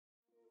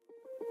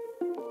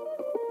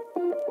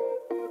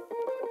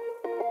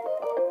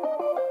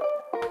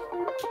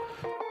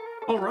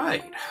All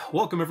right,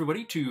 welcome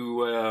everybody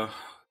to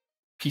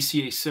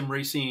PCA Sim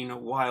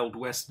Racing Wild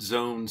West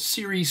Zone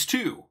Series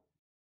 2.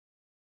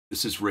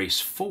 This is race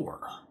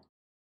 4.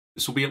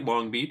 This will be at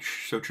Long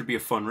Beach, so it should be a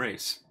fun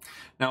race.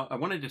 Now, I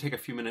wanted to take a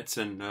few minutes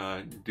and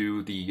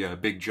do the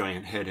big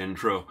giant head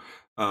intro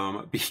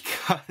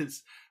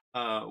because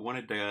I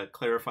wanted to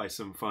clarify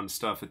some fun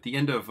stuff. At the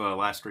end of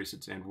last race at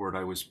Zandvoort,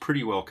 I was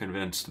pretty well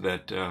convinced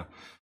that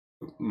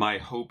my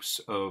hopes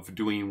of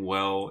doing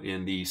well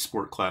in the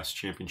Sport Class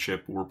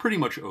Championship were pretty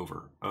much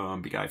over.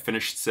 Because I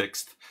finished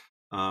 6th,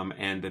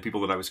 and the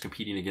people that I was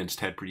competing against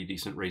had pretty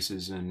decent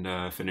races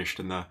and finished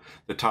in the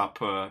top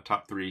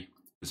 3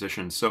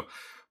 positions. So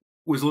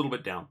was a little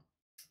bit down.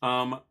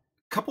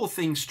 Couple of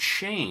things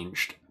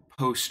changed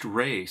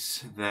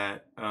post-race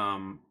that,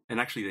 and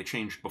actually they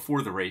changed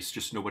before the race,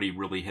 just nobody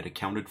really had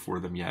accounted for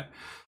them yet.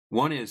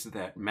 One is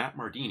that Matt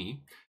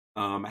Mardini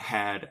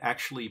had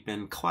actually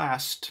been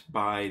classed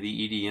by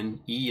the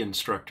ED&E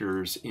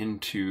instructors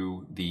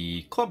into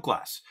the club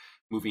class,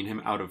 moving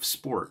him out of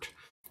sport.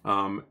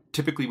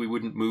 Typically, we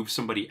wouldn't move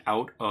somebody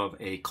out of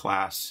a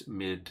class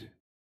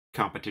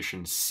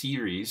mid-competition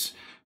series,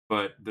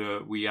 but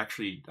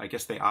I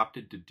guess they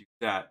opted to do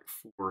that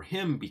for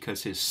him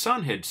because his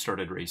son had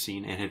started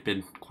racing and had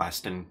been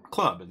classed in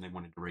club, and they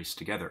wanted to race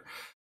together.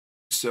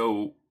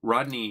 So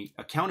Rodney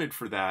accounted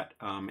for that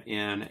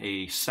in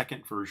a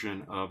second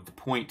version of the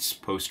points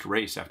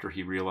post-race after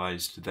he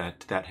realized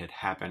that that had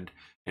happened.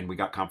 And we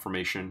got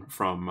confirmation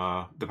from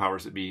the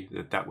powers that be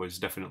that that was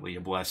definitely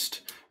a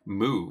blessed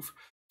move.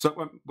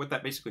 So what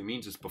that basically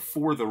means is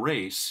before the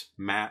race,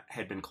 Matt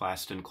had been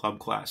classed in club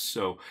class.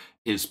 So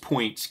his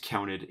points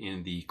counted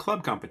in the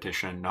club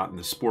competition, not in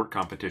the sport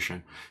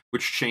competition,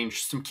 which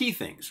changed some key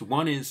things.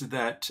 One is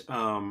that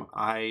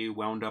I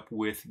wound up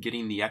with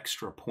getting the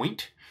extra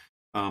point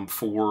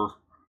for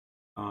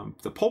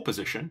the pole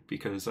position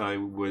because I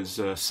was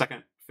a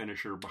second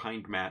finisher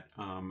behind Matt,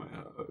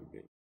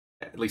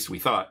 at least we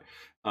thought,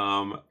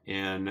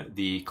 in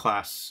the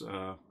class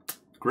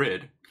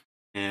grid.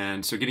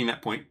 And so getting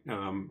that point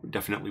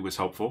definitely was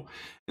helpful.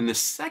 And the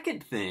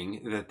second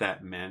thing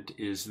that meant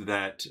is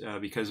that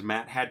because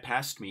Matt had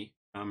passed me,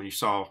 and you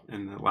saw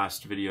in the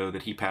last video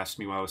that he passed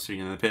me while I was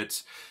sitting in the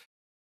pits,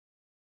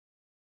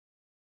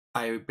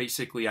 I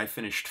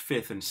finished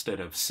 5th instead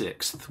of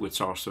 6th,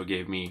 which also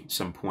gave me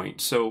some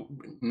points. So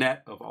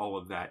net of all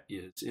of that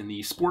is, in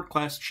the Sport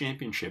Class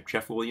Championship,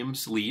 Jeff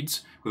Williams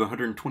leads with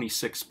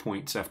 126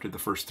 points after the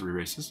first 3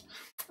 races.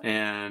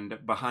 And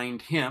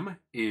behind him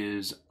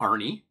is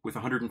Arnie with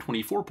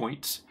 124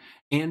 points,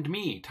 and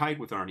me, tied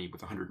with Arnie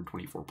with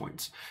 124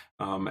 points.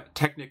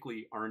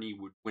 Technically, Arnie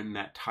would win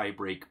that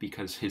tiebreak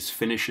because his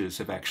finishes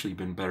have actually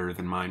been better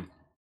than mine.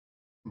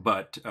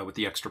 But with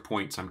the extra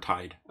points, I'm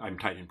tied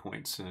in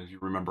points. As you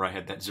remember, I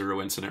had that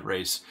 0 incident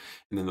race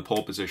and then the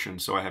pole position.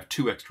 So I have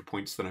 2 extra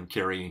points that I'm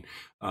carrying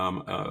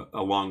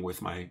along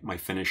with my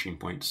finishing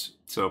points.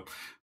 So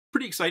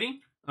pretty exciting.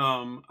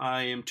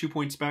 I am 2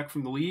 points back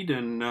from the lead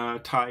and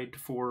tied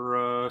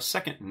for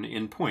second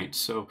in points.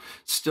 So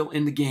still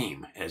in the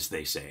game, as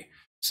they say.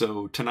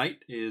 So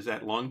tonight is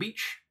at Long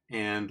Beach.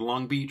 And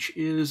Long Beach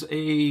is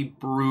a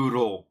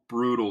brutal,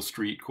 brutal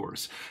street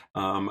course.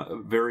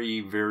 Very,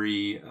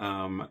 very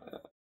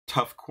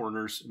tough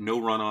corners, no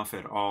runoff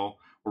at all,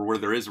 or where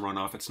there is a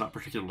runoff, it's not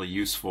particularly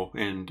useful,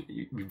 and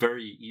you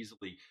very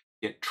easily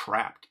get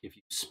trapped if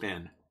you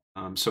spin.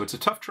 So it's a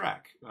tough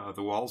track.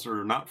 The walls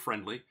are not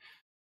friendly.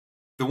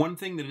 The one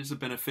thing that is a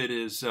benefit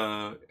is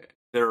there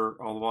are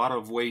a lot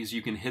of ways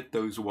you can hit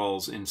those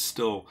walls and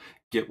still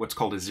get what's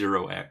called a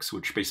 0x,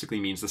 which basically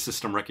means the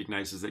system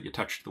recognizes that you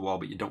touched the wall,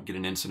 but you don't get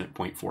an incident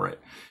point for it.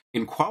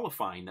 In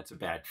qualifying, that's a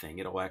bad thing.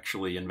 It'll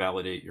actually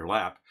invalidate your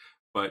lap.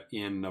 But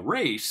in the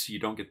race, you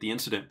don't get the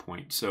incident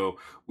point. So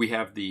we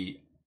have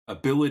the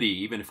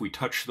ability, even if we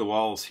touch the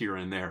walls here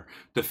and there,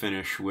 to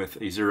finish with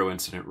a 0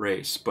 incident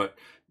race. But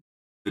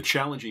the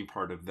challenging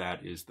part of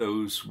that is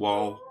those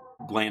wall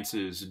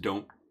glances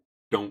don't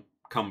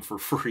come for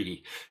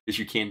free, as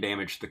you can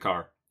damage the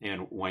car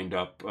and wind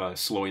up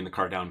slowing the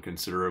car down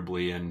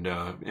considerably and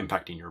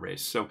impacting your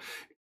race. So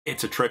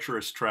it's a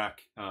treacherous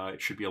track.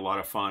 It should be a lot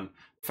of fun.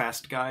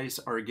 Fast guys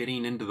are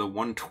getting into the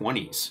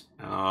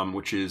 120s,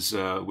 which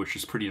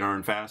is pretty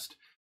darn fast.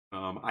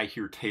 I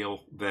hear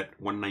tale that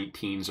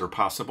 119s are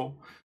possible.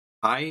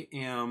 I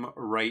am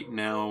right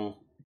now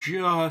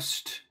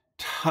just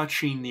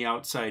touching the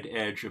outside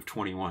edge of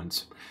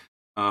 21s.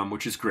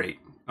 Which is great.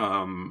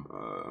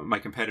 My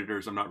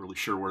competitors, I'm not really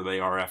sure where they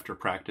are after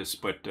practice,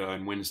 but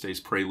in Wednesday's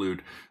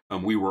prelude,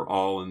 we were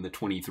all in the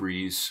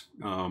 23s,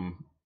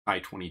 high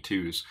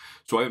 22s.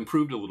 So I've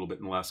improved a little bit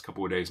in the last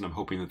couple of days, and I'm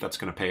hoping that that's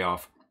going to pay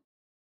off.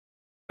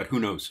 But who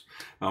knows?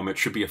 It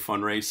should be a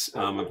fun race.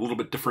 A little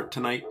bit different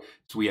tonight.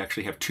 So we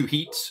actually have 2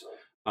 heats,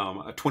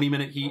 a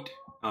 20-minute heat,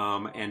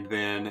 and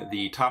then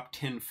the top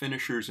 10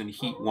 finishers in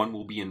heat 1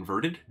 will be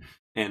inverted,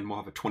 and we'll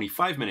have a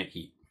 25-minute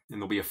heat. And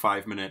there'll be a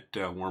 5-minute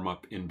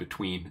warm-up in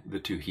between the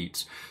 2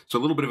 heats. So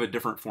a little bit of a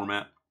different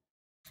format.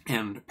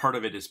 And part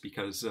of it is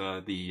because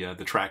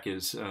the track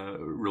is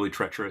really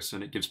treacherous,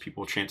 and it gives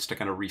people a chance to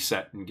kind of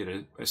reset and get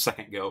a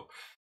second go.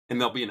 And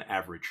there'll be an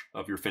average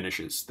of your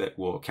finishes that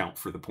will account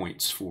for the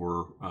points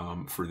for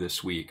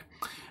this week.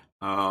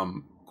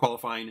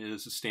 Qualifying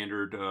is a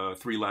standard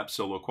 3-lap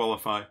solo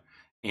qualify,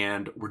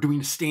 and we're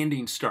doing a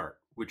standing start,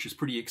 which is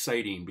pretty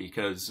exciting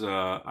because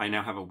I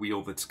now have a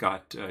wheel that's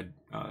got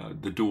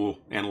the dual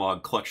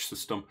analog clutch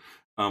system,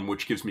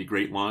 which gives me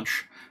great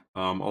launch.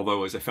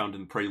 Although, as I found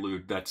in the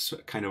Prelude, that's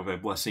kind of a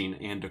blessing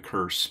and a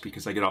curse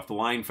because I get off the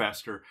line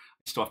faster.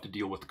 I still have to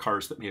deal with the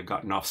cars that may have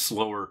gotten off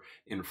slower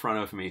in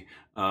front of me,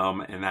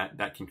 and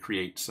that can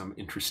create some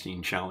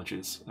interesting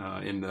challenges.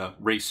 In the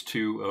race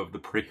 2 of the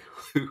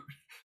Prelude,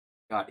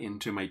 got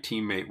into my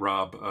teammate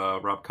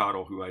Rob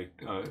Cottle, who I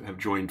have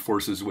joined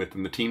forces with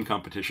in the team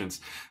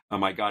competitions.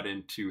 I got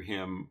into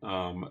him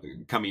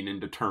coming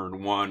into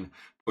turn 1,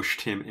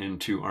 pushed him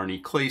into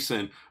Arnie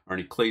Clayson.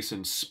 Arnie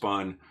Clayson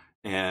spun,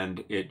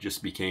 and it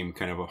just became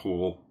kind of a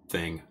whole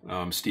thing.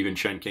 Stephen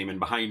Chen came in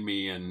behind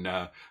me and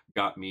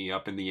got me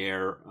up in the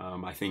air.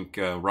 I think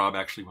Rob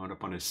actually wound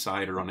up on his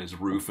side or on his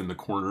roof in the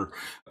corner.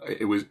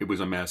 It was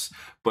a mess,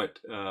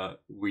 but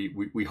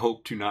we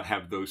hope to not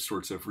have those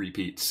sorts of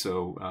repeats.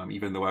 So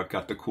even though I've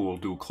got the cool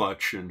dual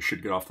clutch and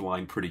should get off the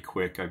line pretty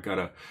quick, I've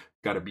got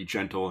to be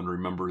gentle and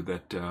remember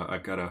that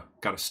I've got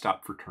to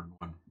stop for turn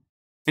 1.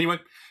 Anyway,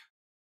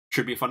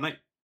 should be a fun night.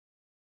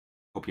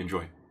 Hope you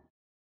enjoy.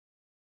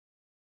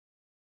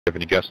 If you have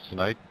any guests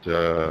tonight,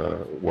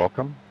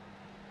 welcome.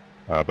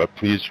 But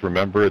please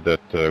remember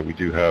that we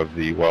do have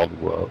the Wild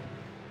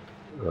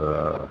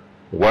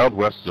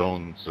West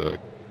zones.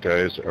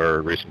 Guys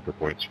are racing for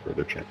points for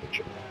their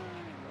championship.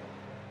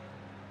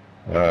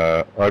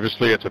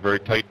 Obviously, it's a very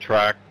tight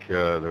track.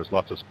 There's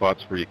lots of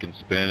spots where you can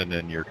spin, and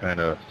then you're kind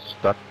of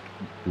stuck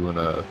doing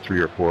a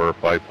 3 or 4 or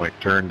 5 point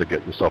turn to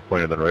get yourself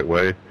pointed the right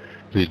way.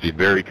 Please be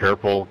very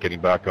careful getting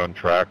back on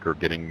track or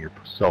getting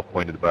yourself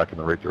pointed back in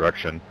the right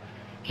direction.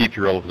 Keep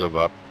your relative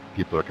up.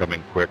 People are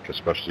coming quick,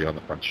 especially on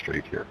the front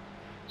straight here.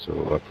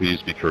 So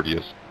please be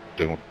courteous.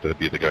 Don't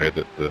be the guy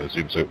that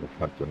zooms out in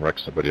front and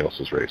wrecks somebody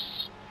else's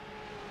race.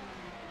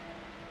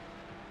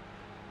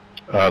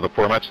 The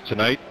formats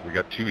tonight, we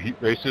got 2 heat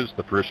races.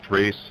 The first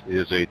race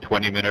is a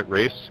 20-minute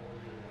race.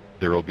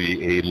 There will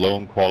be a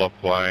lone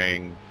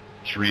qualifying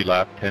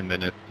 3-lap,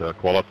 10-minute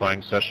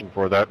qualifying session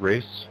for that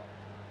race.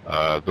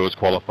 Those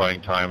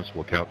qualifying times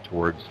will count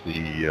towards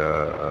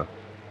the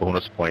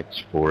bonus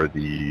points for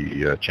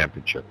the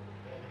championship.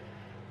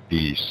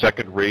 The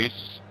second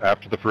race,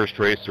 after the first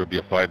race, there will be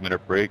a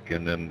 5-minute break,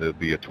 and then there will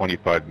be a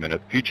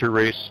 25-minute feature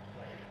race.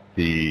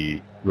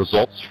 The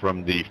results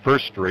from the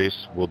first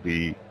race will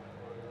be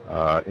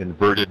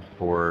inverted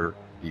for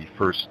the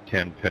first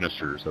 10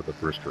 finishers of the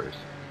first race.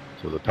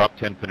 So the top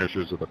 10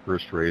 finishers of the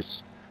first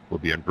race will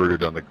be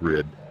inverted on the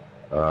grid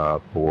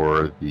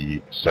for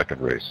the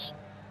second race.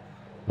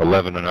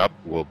 11 and up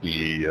will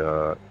be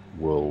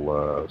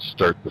will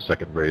start the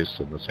second race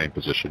in the same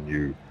position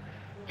you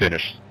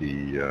finished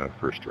the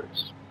first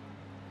race.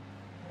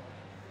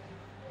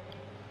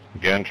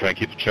 Again, try and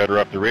keep the chatter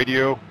off the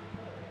radio.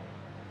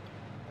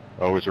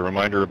 Always a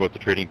reminder about the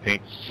trading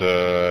paints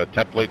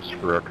templates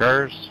for our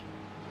cars.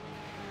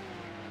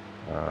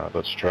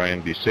 Let's try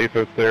and be safe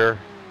out there.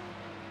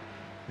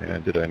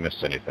 And did I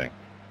miss anything?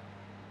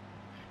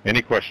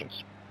 Any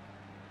questions?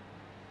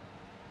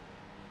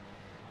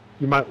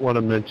 You might want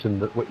to mention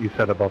that what you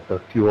said about the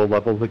fuel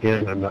levels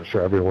again. I'm not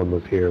sure everyone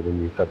was here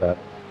when you said that.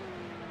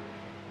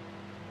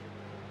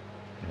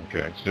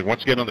 Okay, so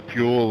once again on the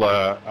fuel,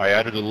 I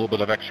added a little bit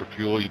of extra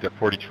fuel. You got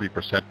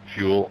 43%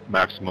 fuel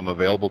maximum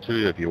available to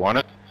you if you want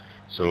it.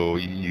 So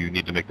you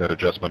need to make that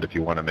adjustment if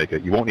you want to make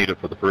it. You won't need it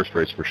for the first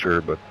race for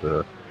sure, but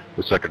the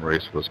second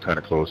race was kind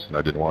of close, and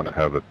I didn't want to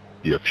have it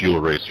be a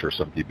fuel race for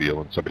some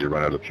people and somebody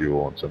run out of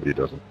fuel and somebody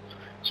doesn't.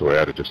 So I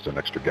added just an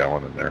extra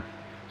gallon in there.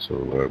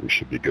 So we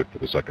should be good for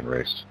the second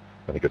race.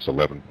 I think it's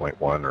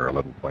 11.1 or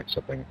 11 point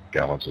something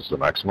gallons is the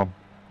maximum.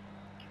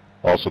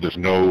 Also, there's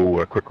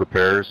no quick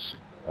repairs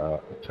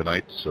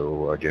tonight,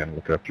 so again,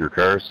 look after your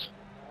cars.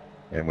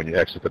 And when you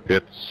exit the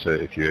pits,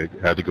 if you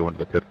had to go into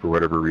the pit for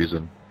whatever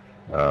reason,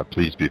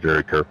 please be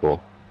very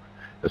careful,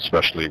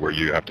 especially where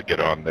you have to get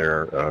on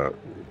there.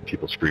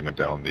 People screaming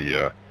down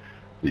the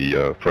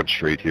front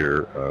straight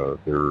here,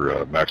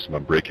 they're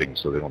maximum braking,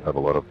 so they don't have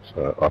a lot of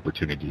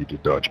opportunity to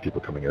dodge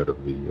people coming out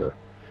of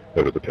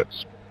the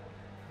pits.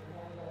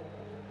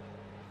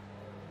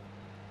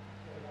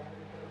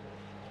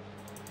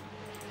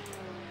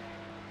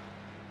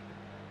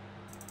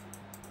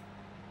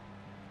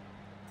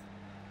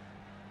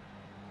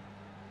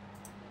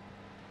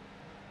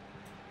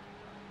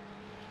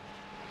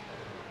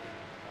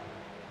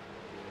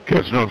 Okay,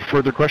 if there's no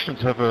further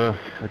questions, have a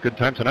good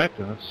time tonight,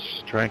 and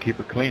let's try and keep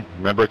it clean.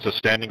 Remember, it's a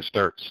standing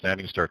start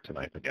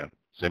tonight again,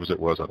 same as it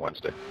was on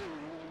Wednesday.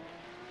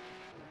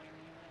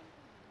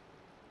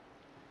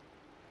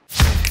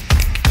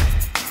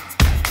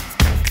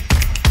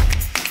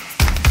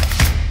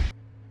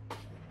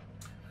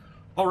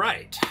 All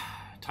right,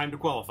 time to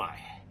qualify.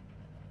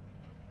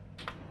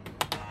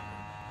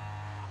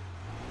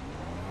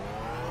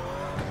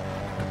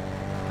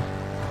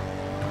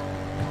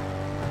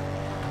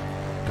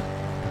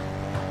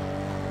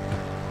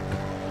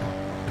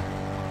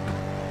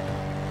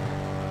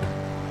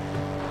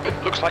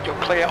 Looks like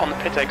you're clear on the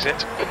pit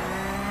exit.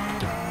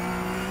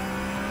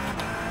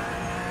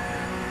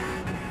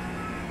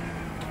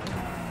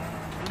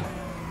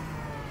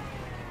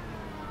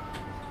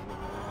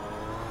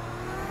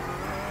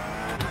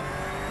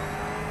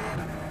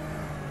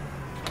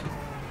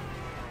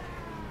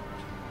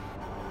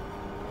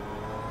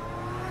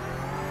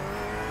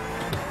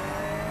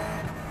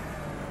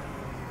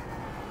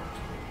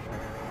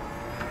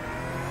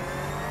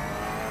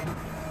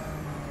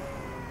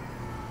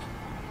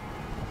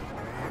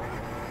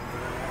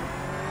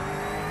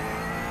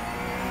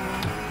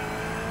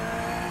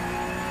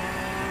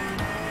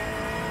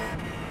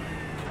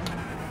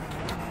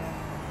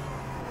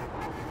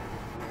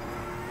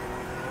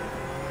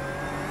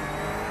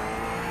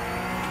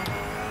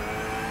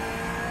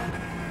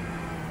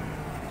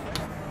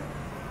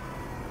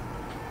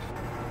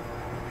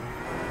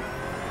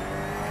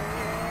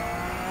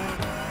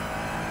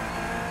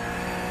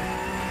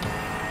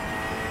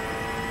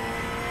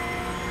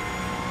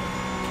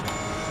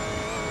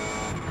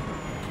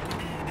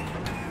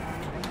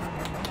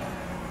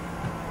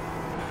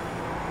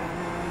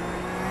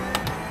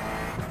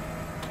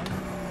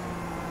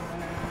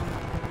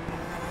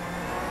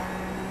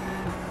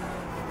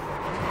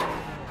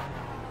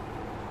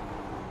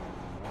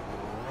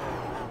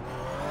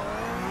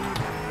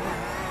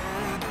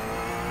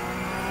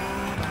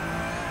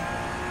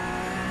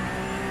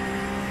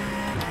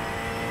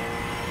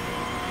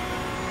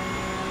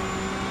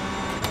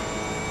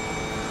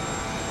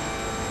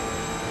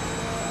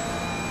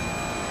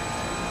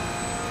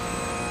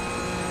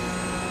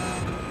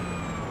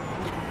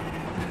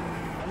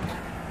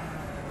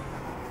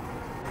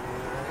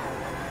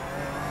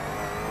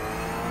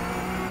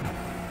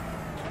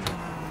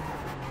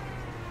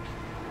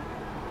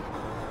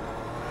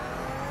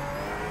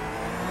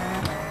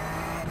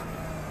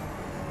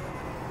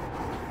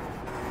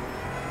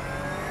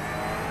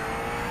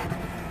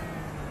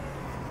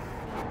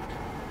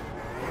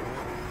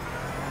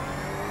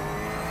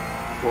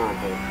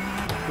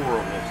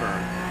 Horrible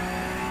turn.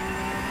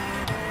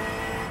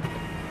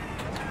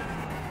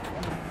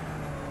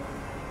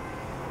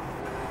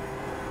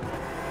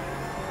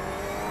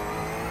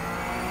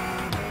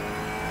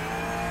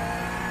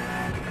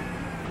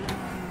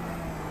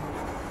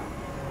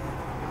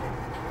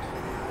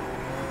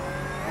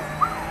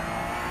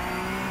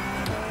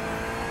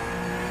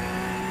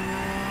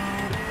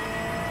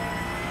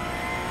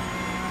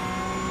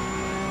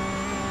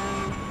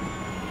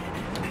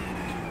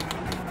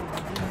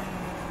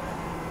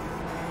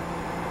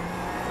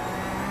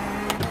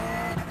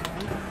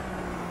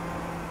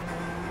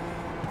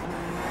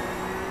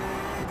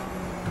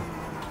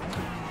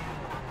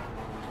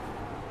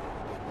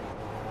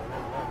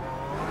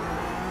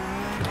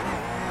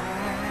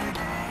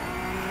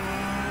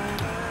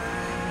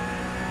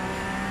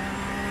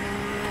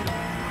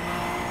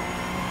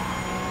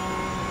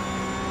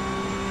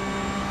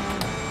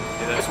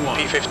 That's one.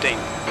 P15.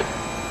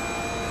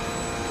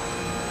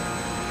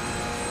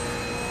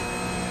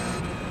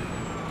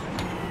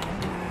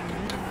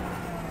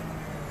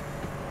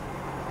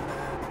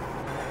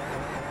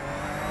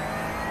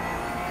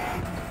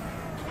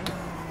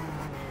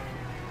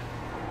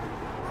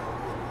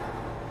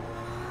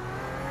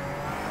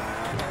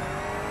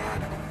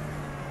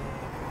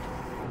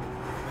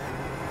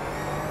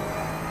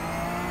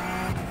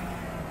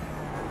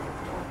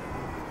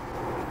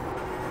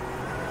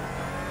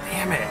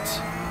 Damn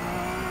it.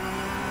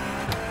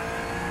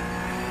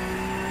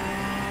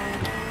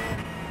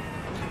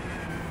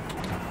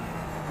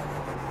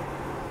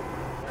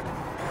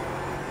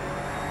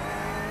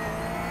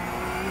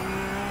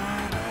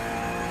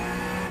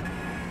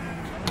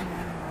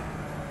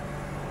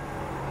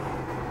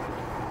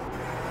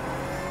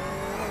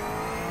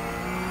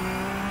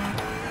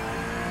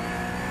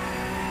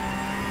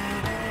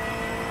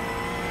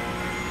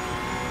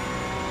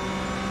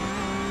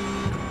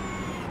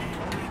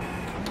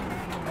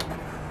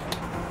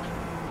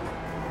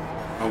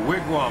 A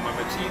wigwam, I'm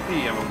a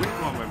TP, I'm a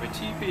wigwam, I'm a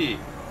TP.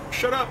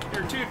 Shut up,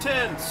 you're too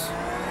tense.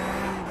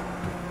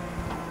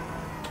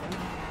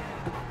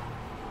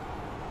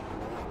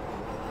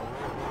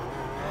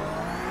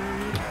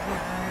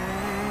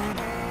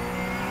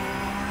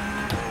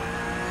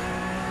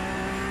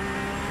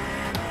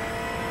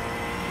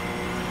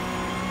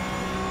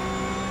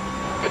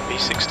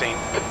 B16.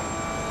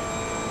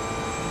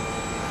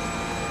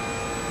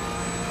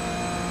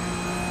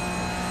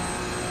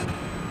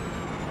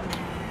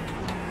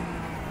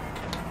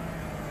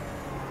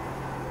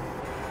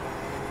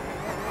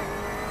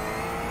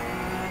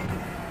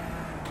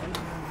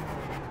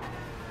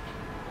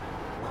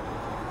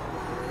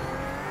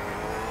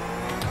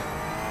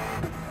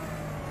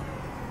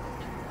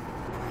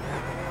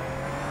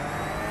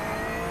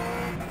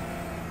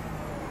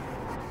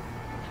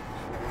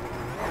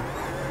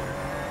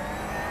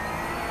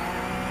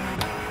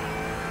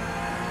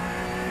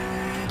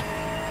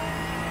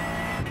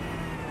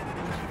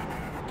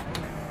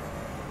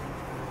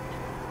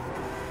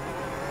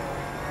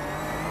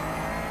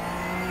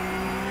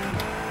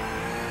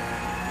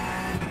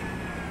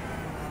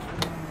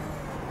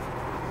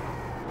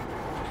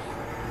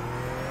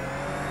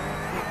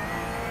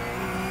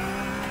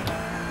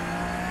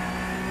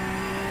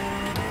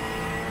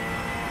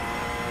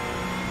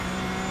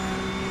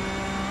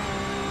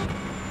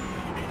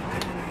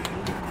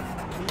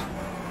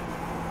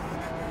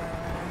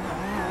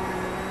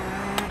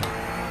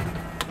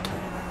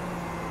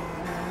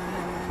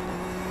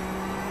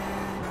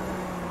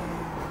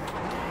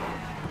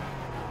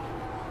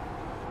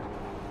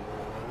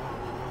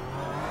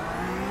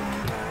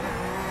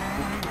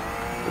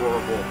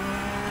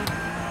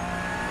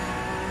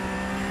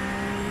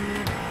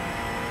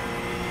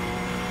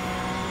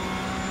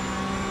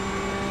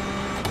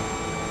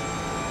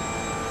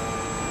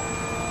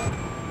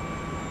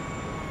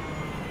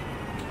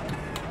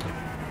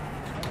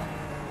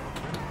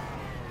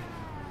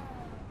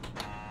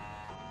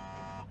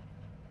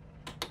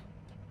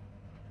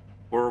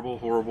 Horrible,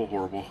 horrible,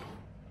 horrible.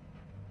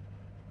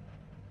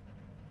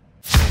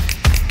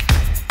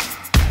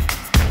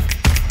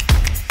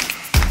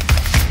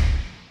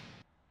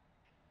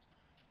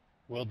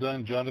 Well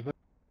done, Jonathan.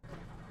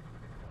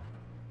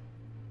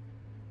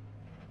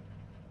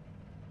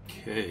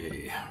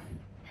 Okay.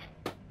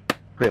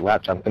 Great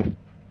lap, Jonathan.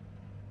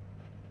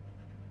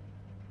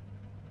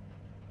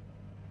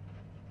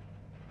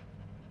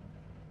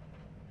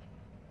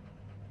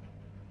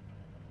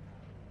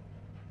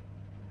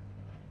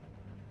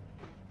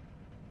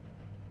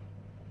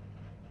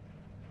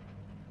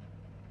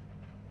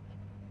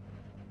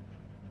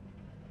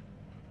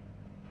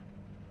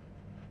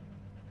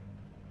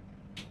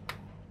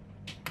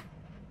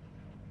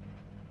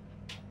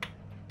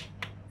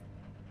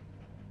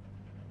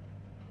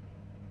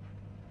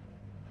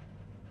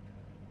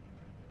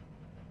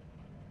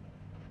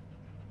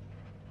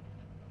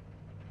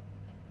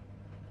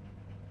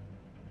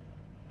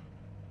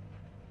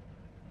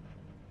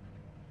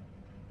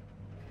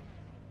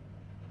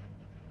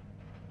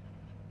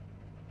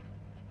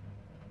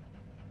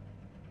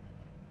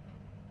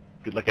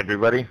 Good luck,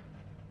 everybody.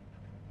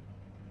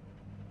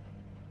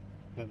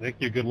 Thank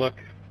you. Good luck.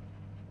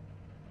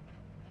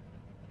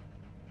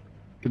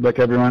 Good luck,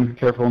 everyone.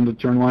 Careful into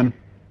turn one.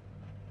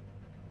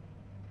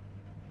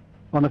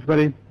 On,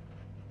 everybody.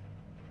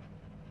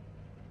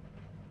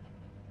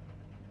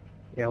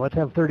 Yeah, let's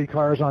have 30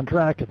 cars on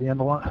track at the end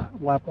of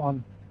lap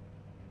one.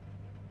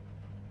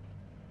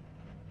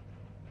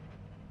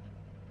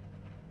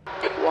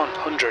 With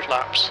 100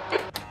 laps.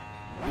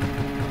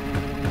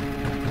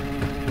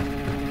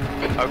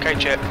 Okay,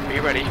 Chip, are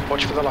you ready?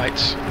 Watch for the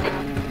lights.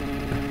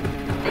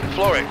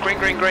 Floor it, green,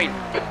 green, green.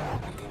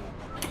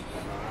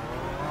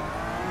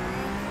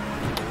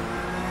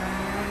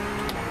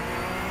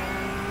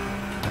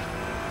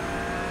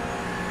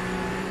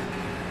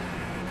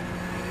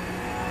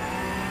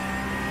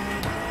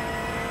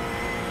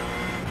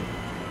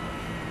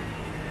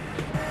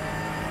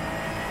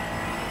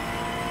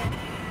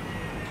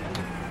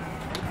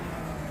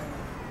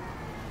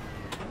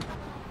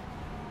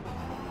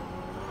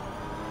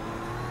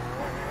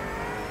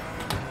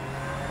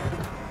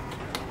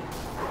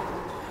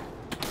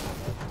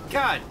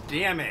 God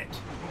damn it!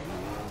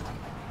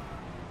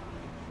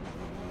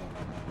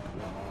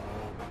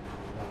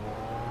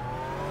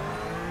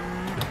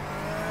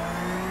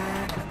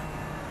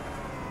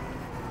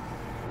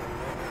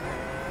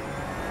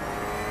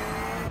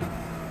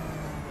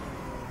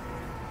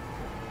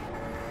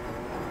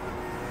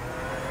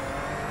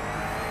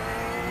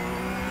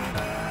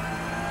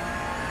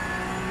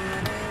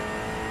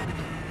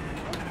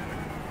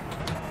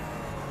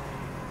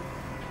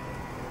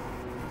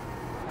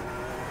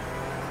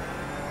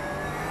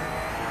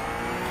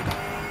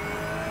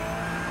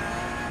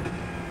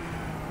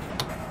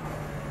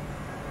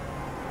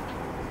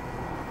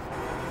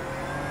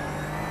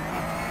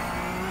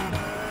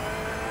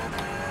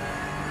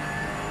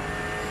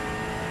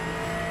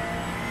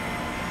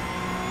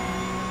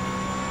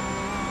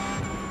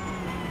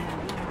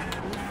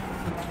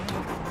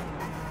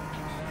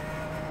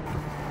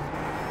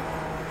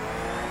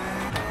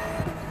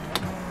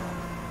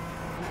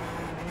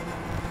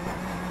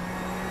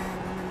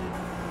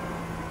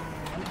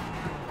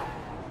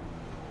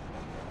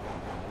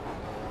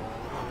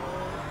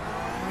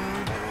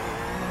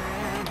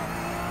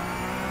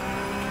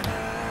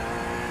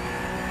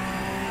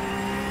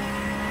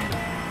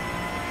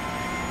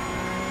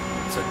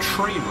 It's a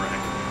train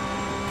wreck.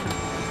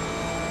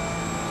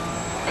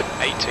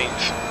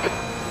 18th.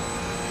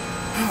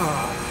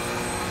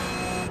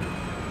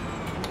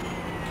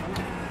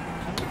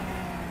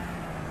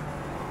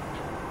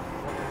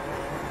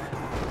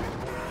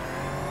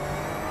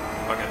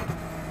 Okay.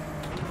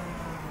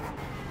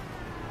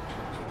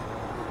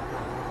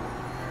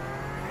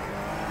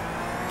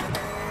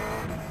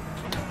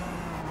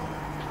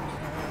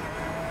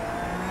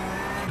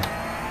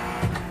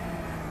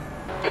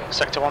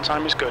 Sector 1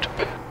 time is good.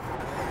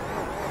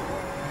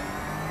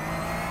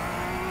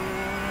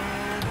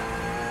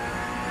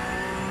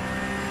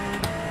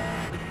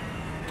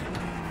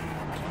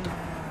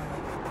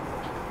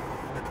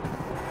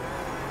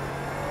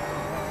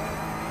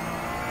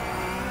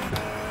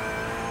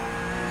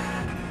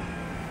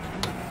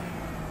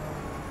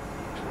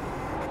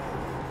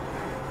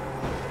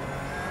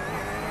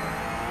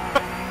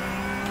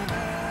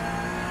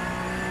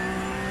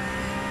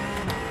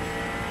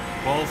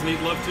 Balls need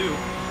love too.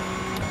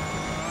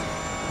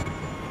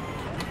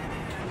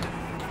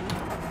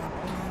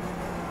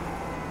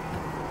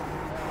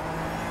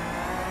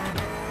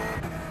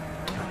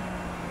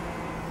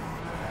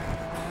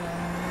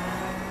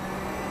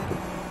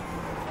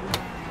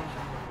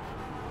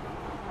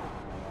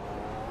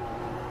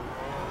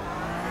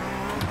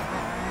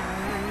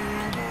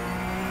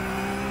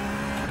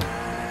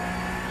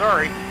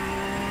 Sorry.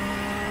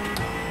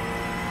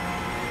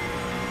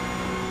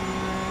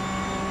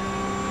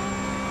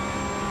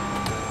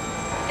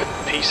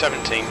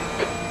 P17.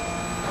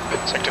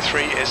 Sector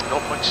 3 is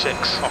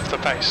 0.6 off the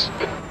pace.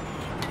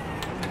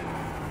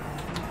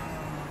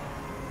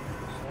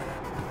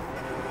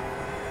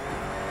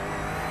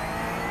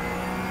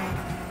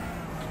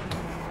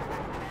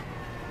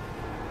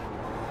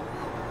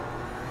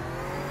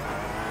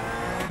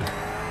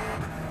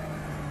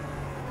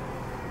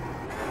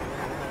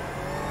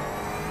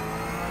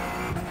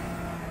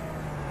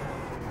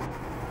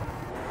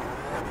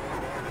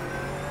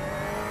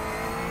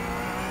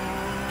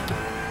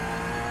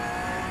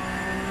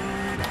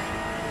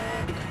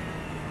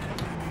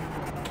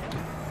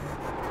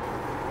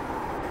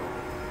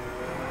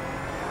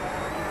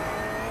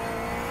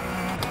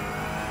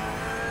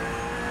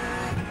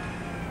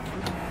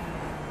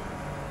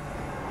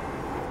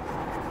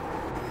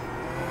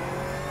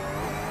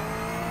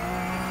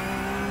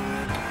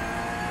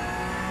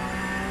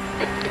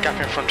 gap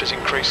in front has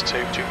increased to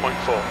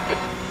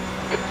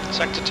 2.4.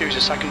 Sector 2 is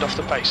a second off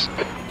the pace.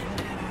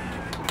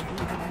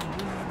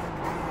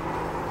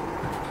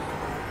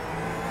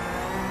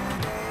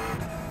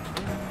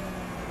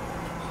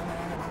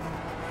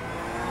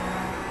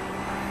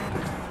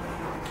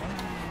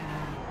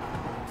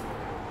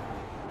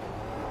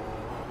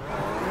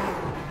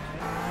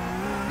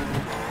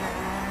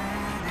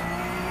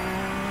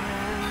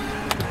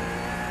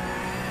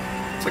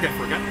 It's like I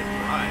forgot to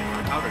drive,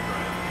 or how to drive.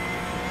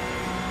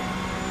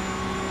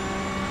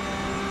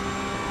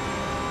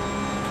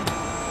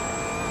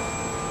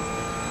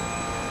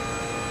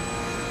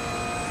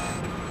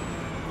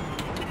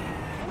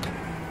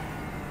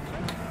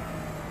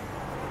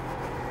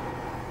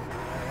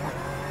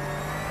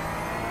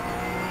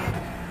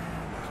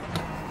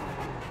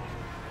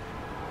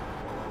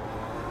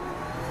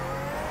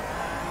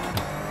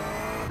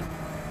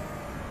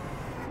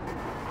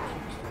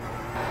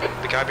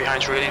 The guy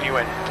behind's reeling you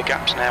in. The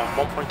gap's now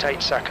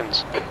 1.8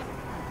 seconds.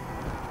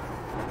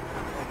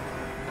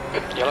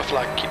 Yellow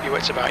flag, keep your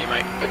wits about you,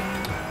 mate.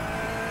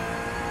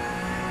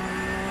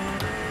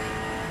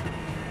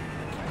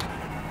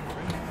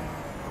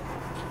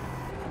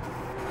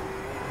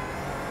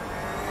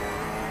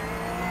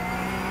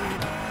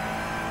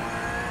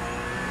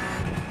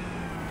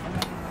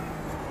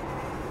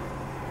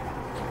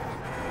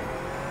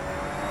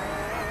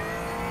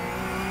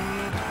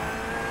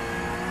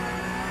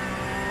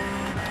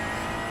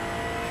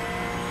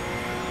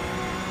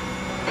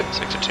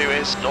 Sector 2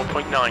 is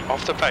 0.9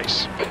 off the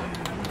pace.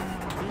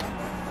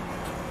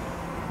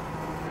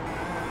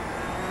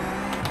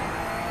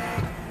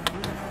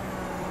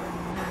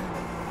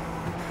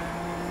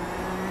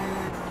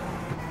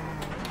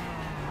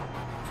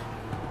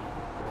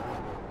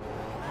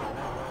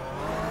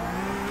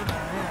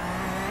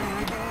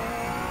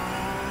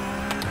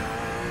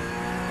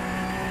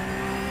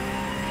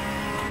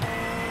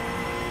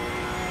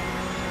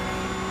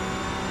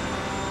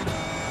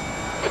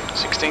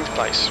 Sixteenth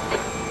place.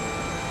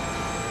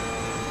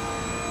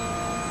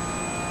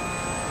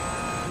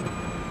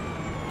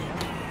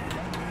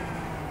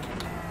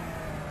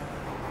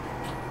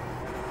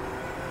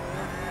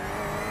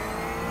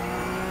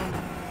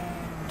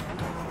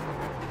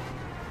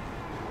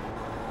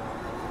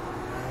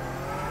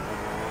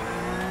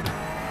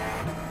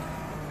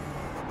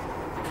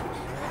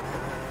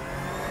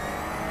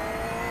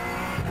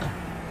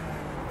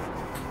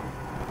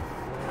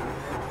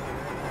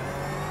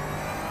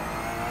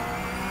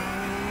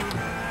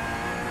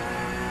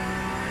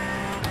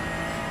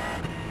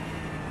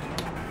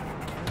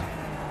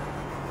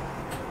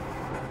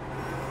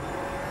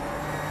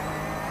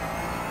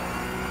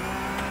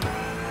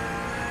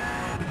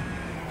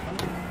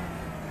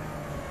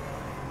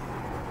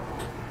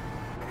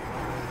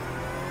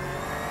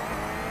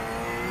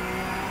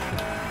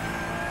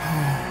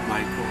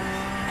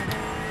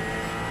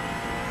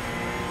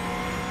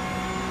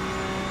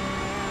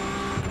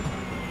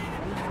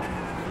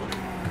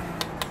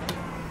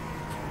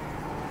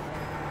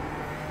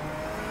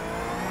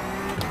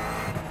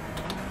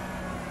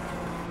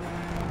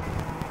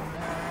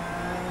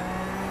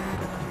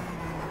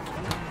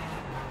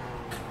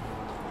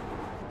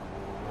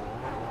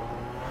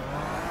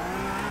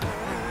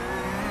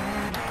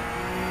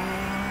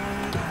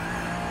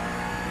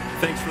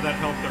 Thanks for that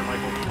help there,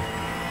 Michael.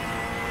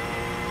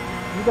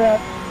 You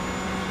bet.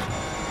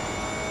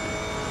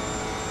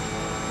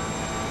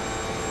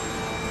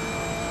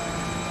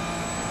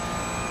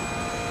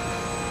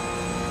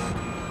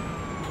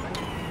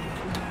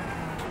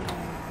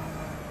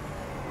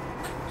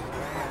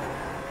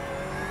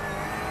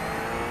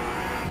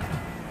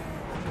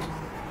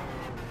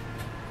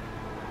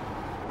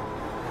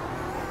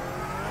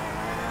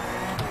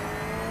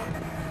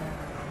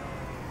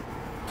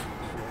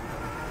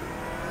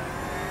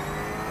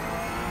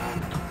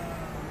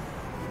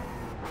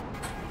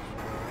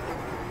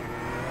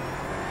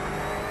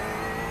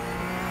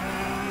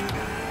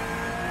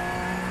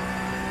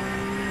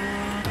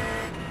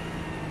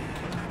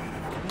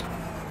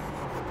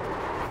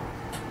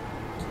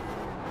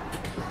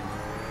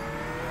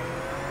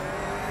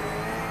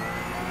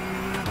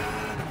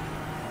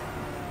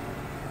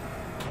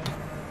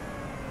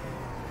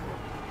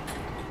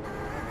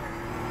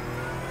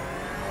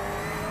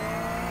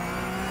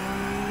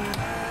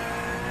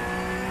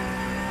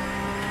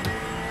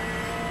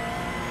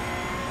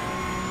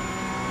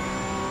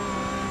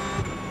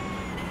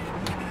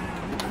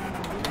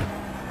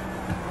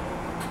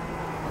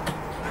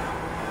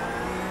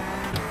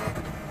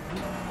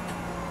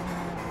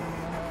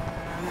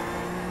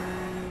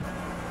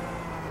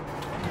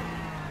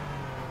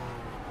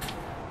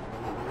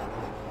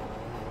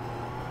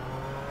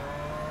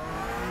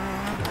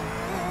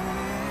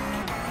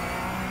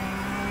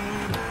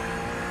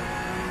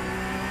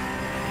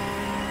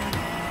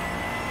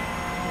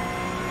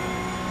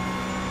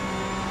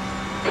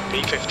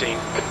 B15.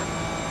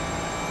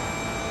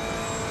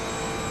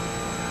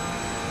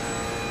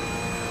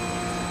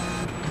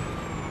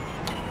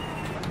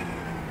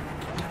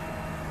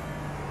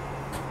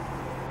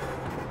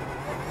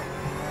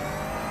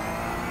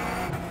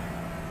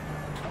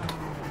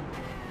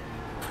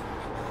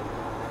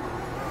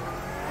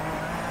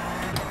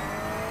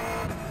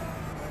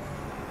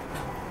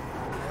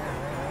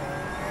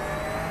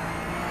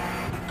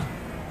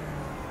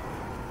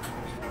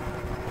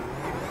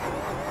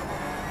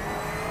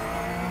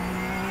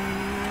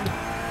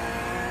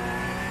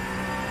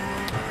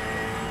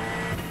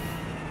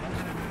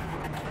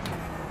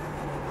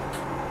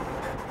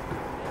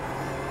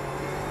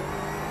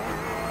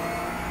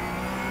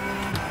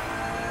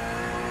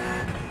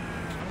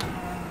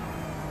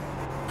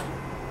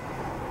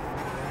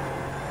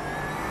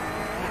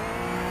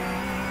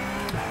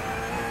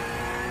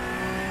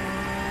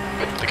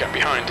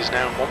 behind is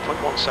now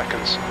 1.1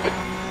 seconds.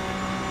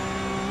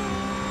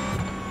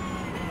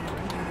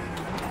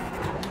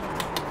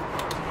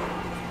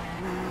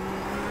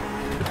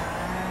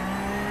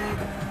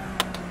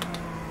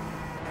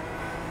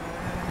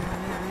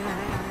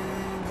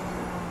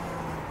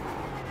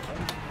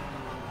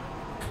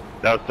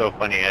 That was so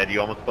funny, Ed.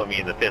 You almost put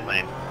me in the pit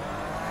lane.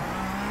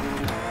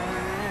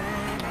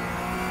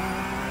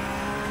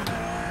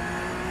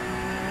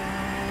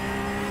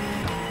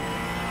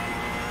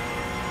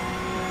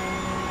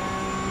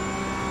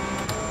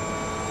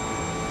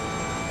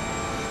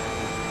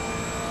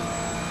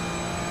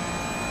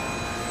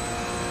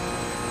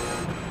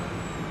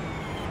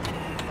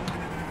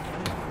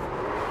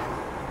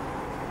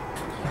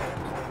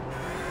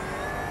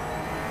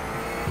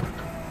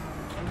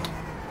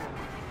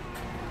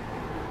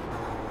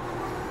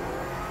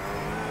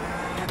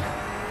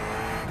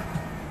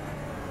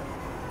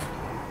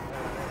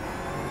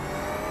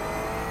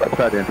 Left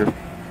side, Andrew.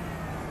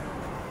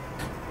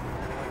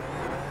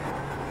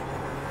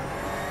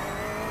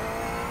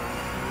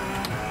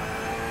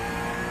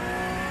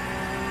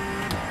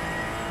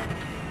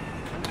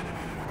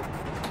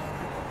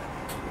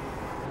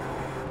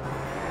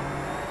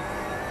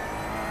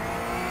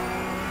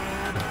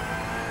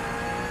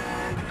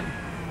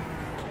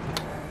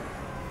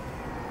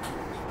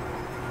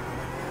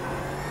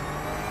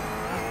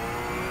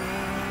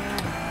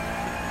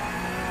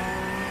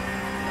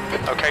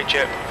 Okay,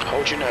 Jip,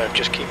 hold your nerve,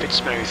 just keep it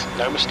smooth,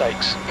 no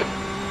mistakes.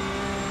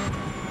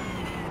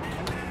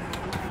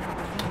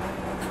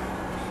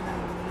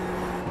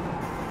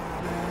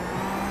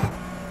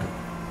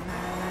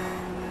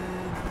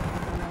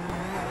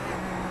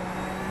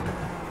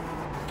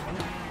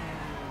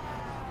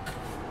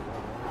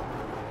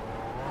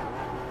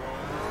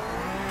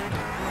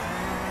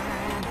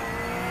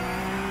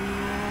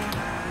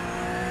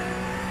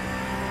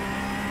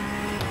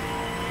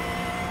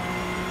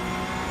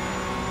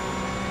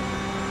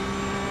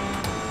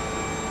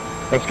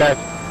 Thanks, guys.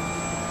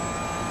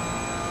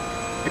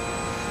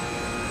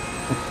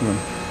 Excellent.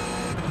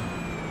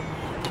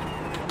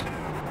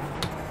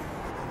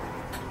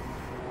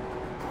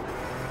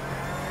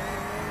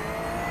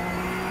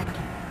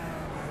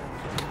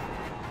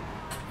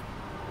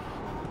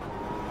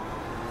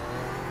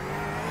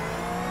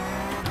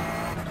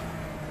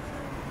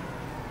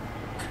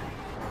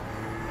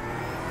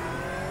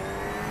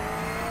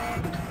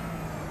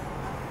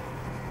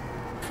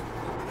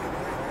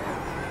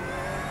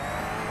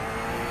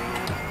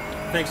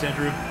 Thanks,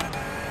 Andrew.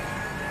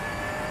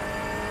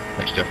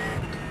 Thanks, Jeff.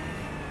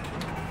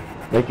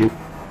 Thank you.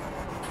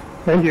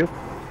 Thank you.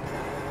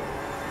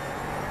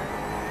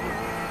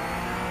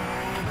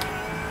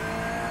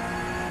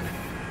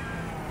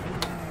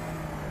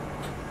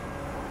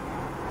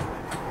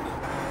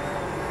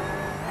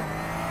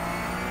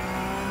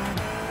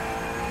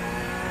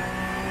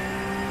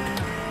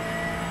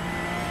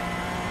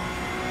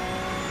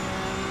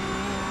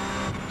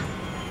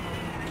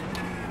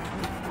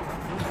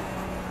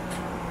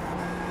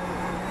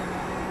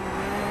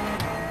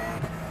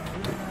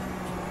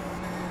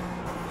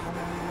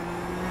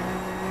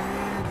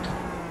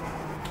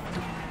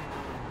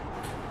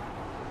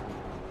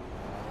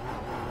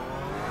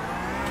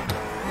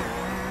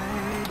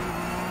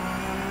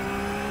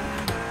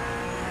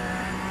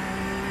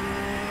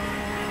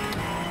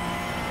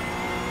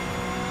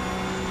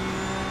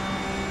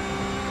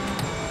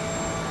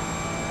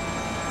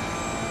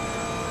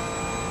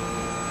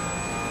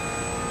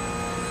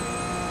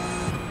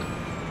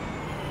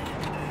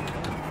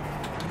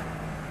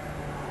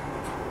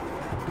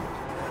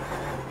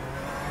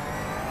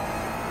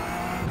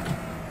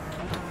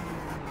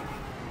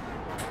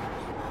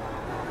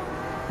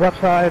 Left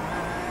side.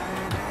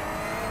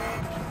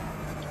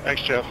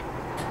 Thanks, Jeff.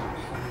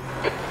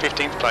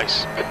 15th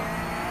place.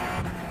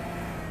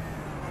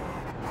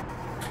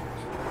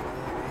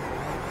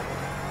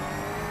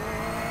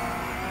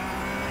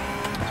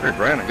 Sorry,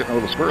 Brian, I'm getting a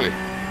little squirrely.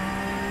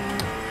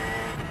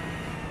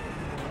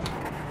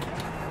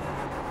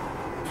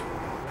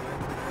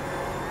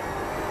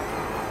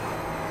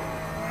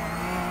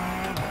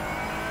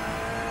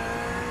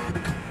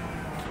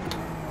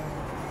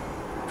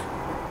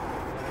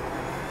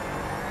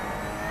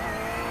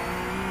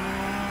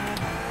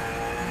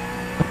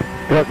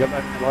 Yeah, get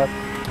back to the left.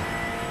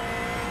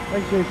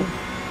 Thanks, Jason.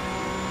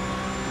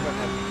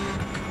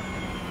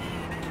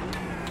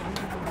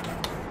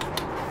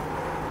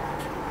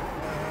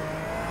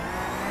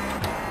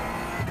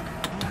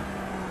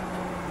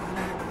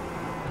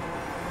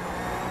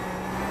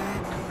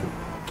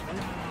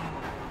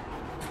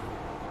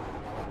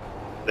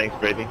 Thanks,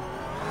 Brady.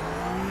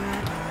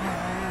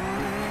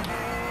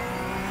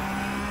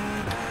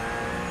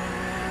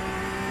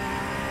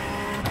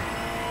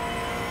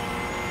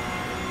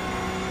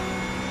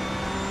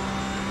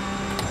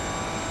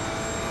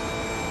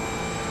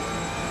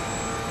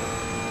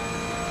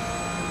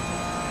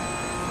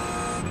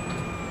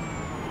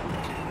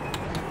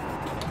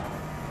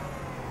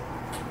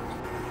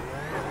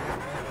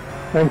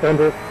 Thanks,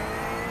 Andrew.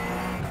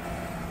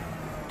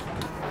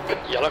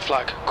 Yellow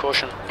flag,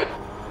 caution.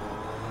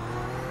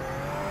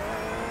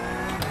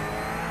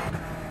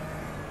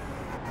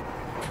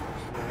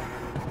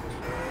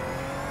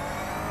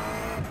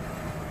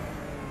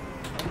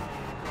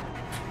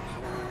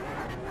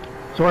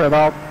 Sorry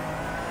about.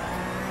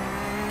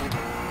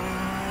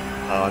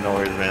 Oh, no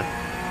worries, man.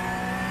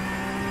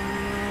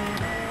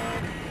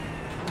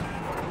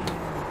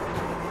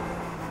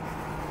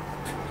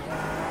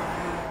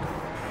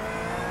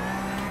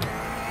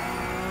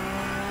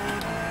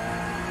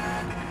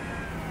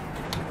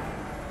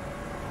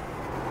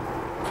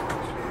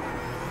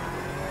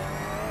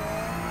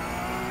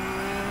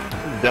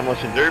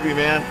 Demolition Derby,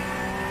 man.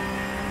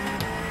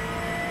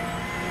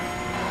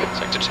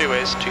 Sector 2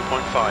 is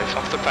 2.5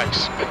 off the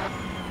pace.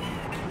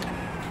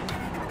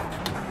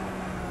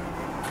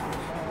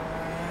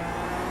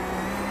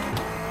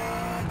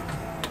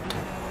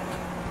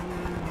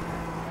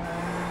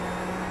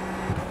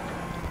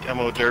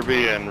 Demo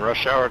Derby and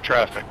rush hour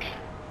traffic.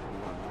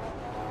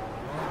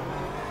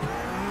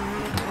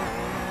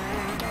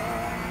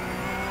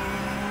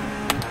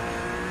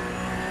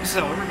 This is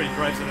how everybody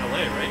drives in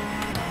LA, right?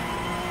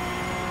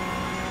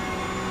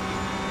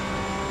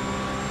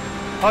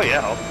 Oh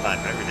yeah, all the time,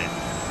 every day.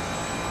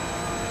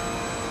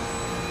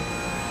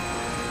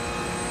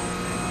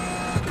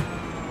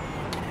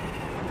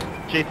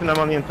 Jason, I'm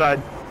on the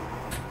inside.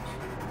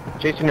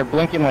 Jason, you're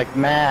blinking like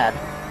mad.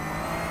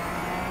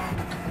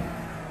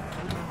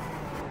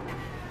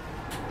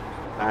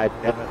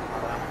 Damn it.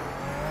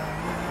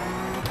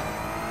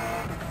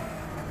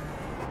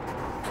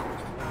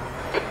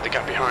 The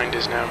gap behind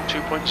is now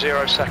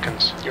 2.0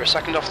 seconds. You're a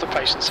second off the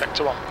pace in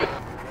Sector 1.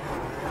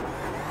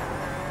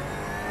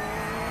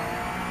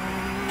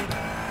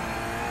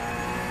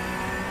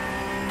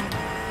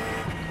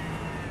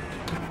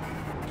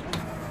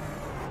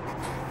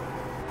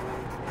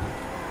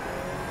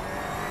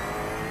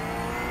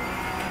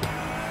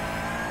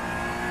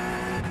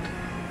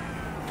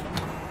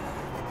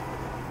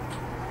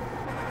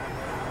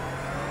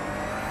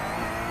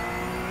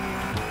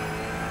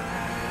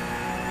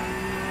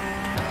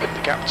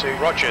 The gap to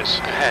Rogers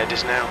ahead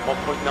is now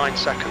 1.9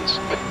 seconds.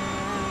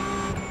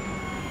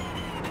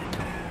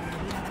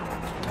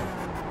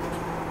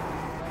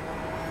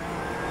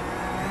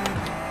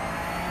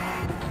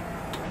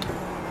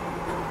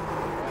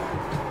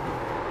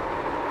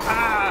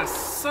 Ah,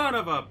 son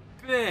of a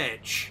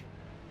bitch!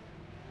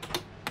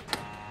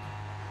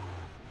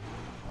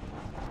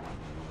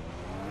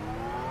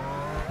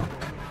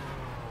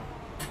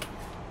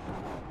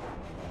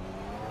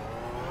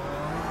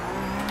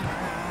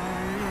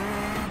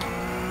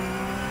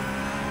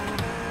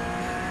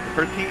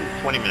 First heat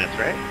is 20 minutes,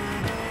 right?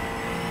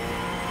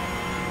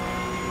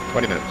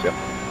 20 minutes, yep.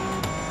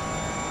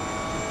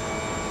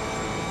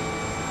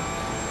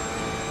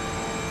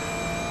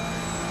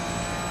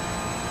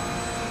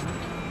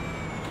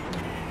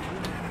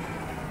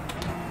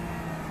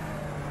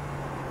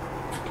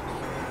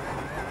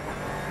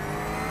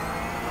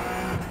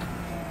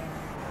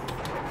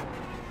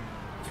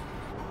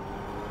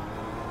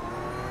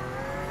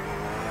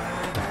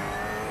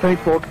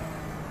 Thanks, Borg.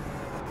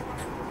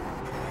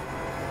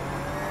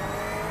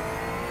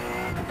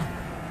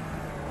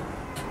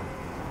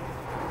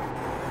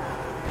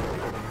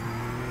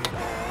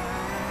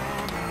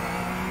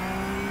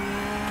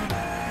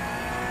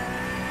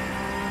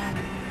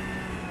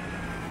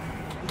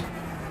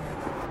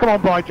 Come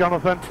on by,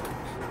 Jonathan.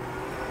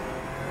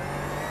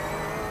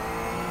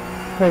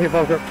 Thank you,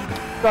 Volker.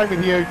 Same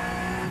with you.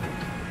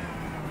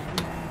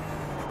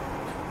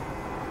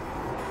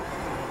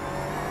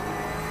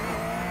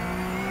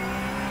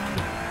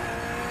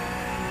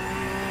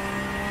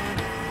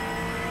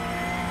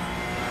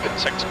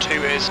 Sector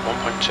 2 is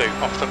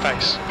 1.2 off the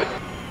pace.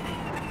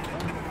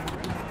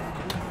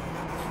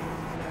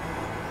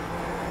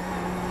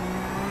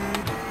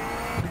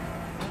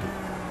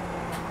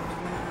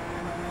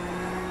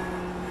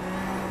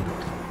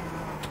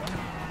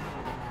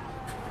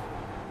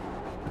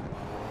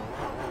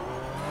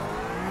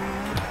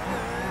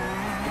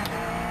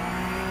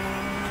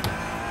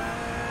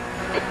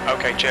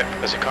 Okay, Chip,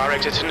 there's a car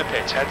exiting the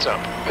pit, heads up.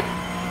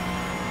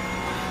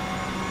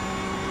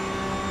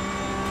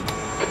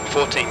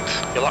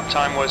 14th, your lap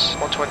time was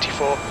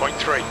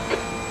 124.3.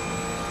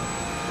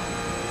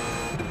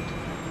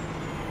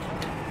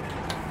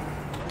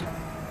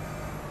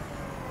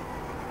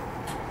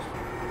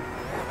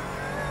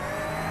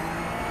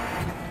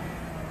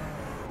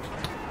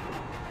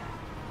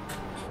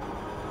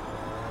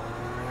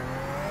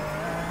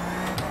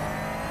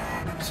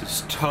 This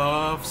is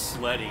tough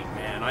sledding,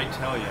 man, I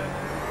tell you.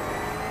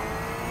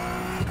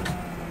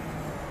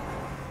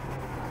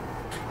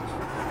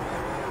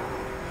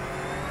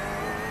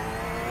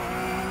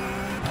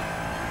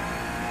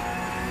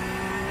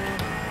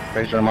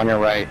 Fraser, I'm on your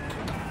right.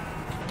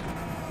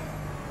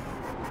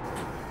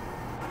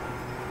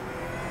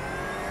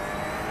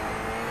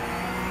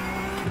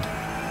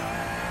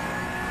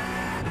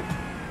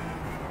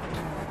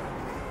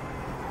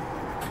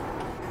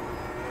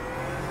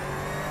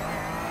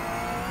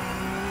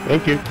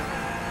 Thank you.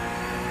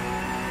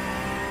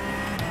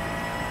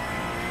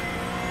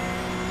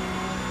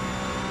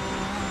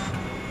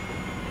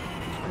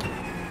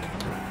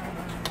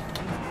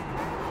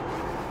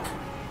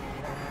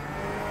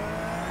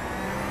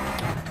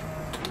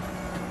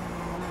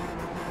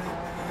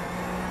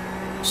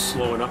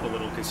 slowing up a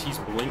little because he's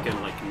blinking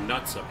like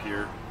nuts up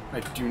here. I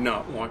do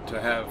not want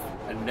to have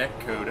a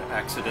netcode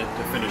accident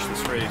to finish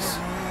this race.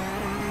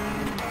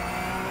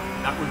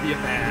 That would be a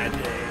bad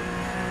day.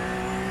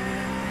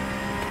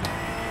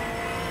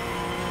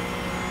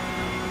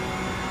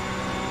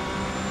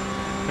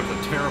 It was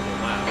a terrible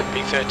lap.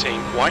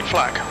 P13, white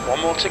flag, one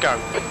more to go.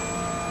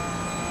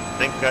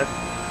 Thanks, guys.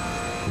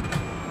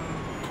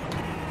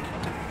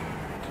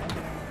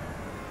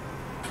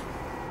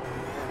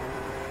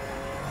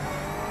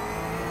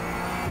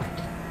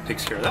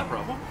 Takes care of that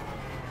problem.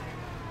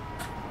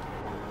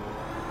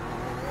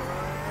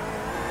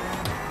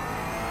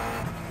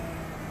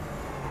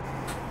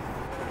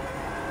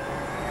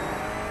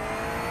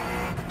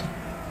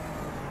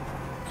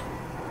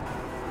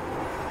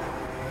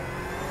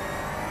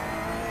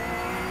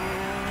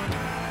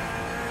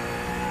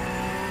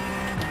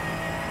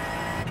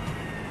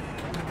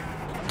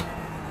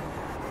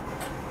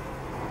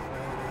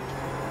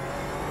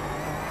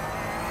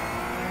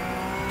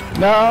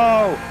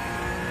 No!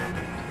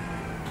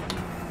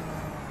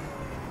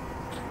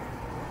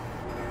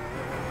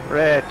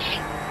 Rich.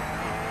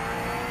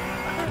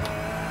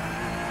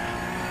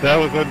 That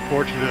was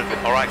unfortunate.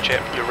 All right,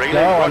 Chip, you're reeling.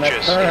 No, on that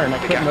Rogers. turn, I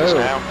The couldn't gap is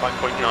move. now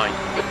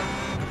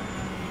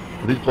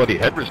 5.9. These bloody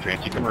head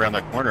restraints, you come around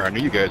that corner, I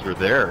knew you guys were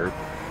there,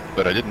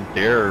 but I didn't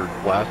dare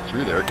blast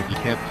through there because you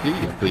can't see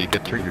until you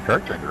get your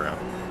car turned around.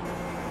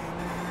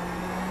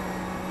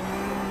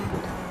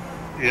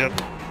 Yep.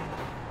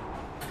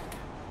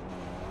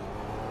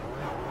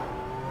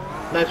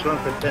 Nice run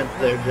for 10th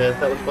there, Jess.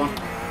 That was fun.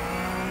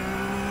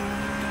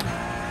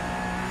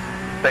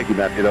 Thank you,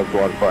 Matthew. That was a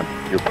lot of fun.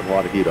 You're putting a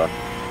lot of heat on.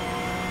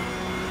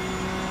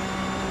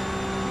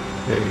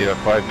 Okay, a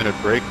 5-minute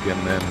break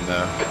and then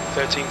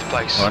 13th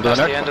place. On to the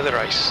That's the next end of the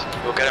race.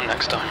 We'll get him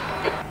next time.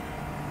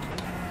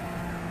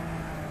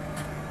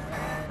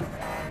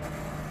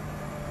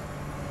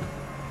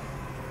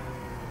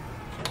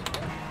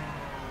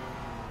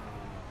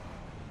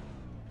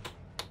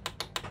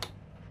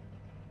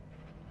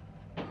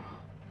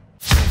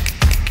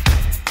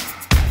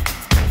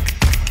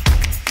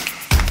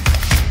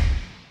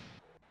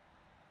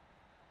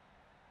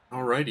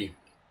 Alrighty.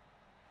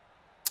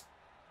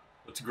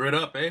 Let's grid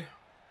up, eh?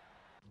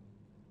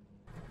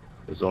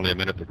 there's only a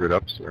minute to grid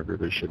up, so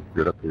everybody should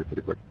grid up here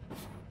pretty quick.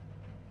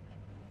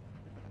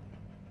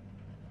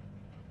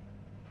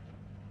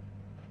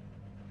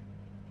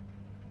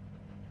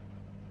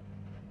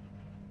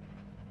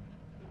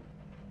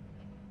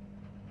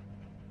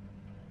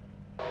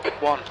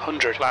 At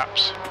 100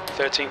 laps,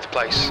 13th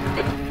place.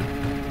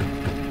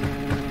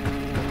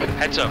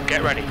 Heads up,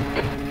 get ready.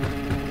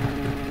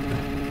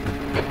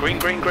 Green,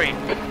 green, green.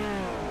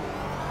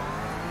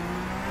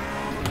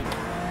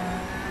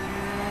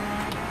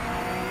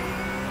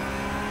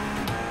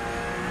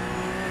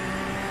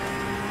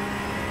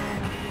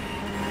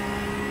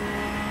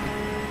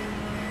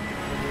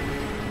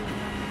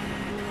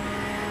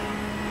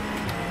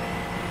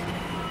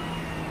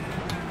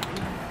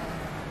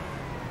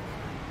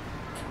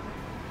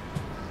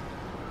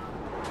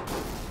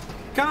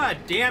 God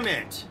damn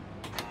it!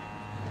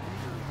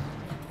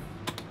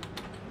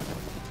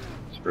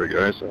 Sorry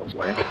guys, that was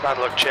lame. Bad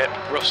luck, Chip.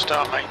 Rough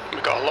start, mate.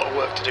 We've got a lot of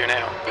work to do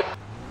now.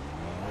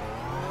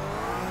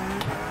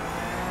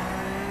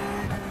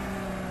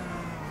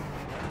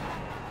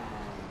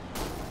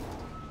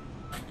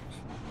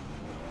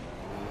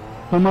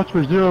 So much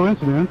for zero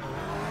incidents.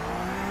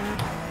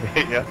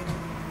 Yeah.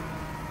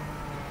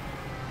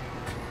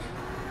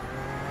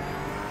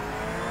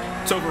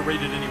 It's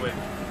overrated anyway.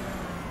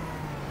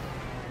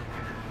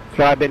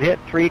 So I've been hit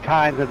 3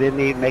 times. I didn't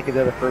even make it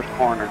to the first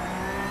corner.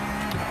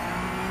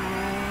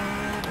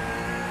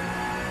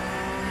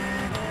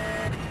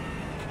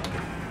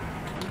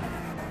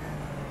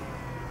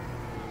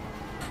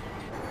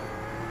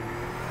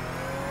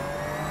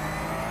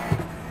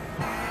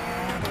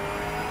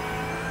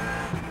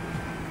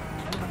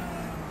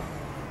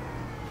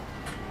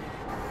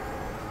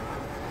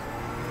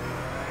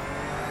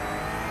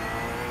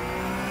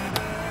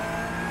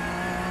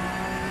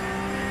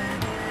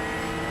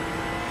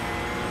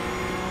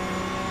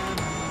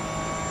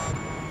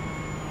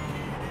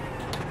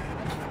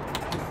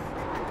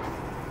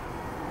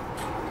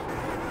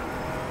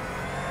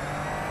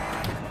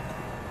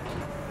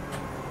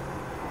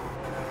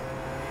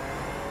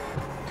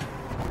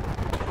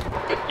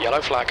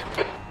 Yellow flag.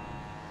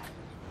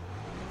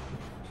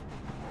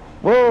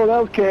 Whoa, that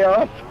was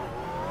chaos.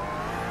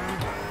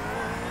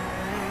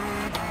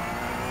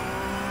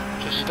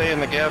 Just stay in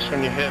the gas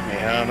when you hit me,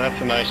 huh?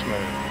 That's a nice move.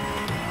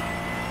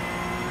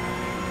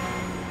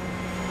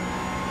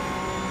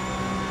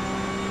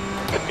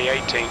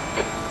 P18.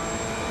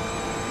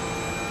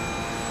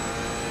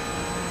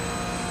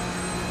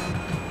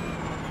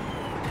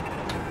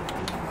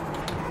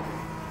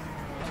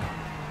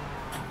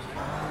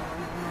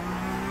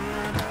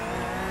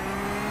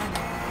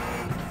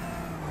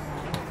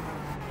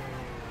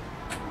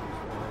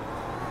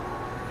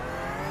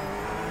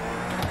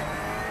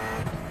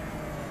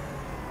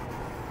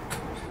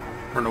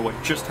 I don't know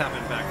what just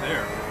happened back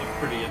there. It looked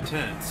pretty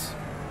intense.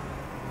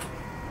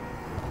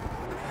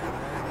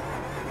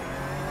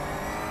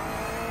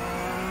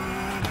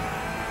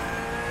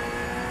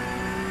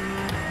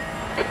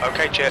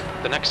 Okay, Chip,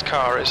 the next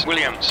car is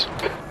Williams.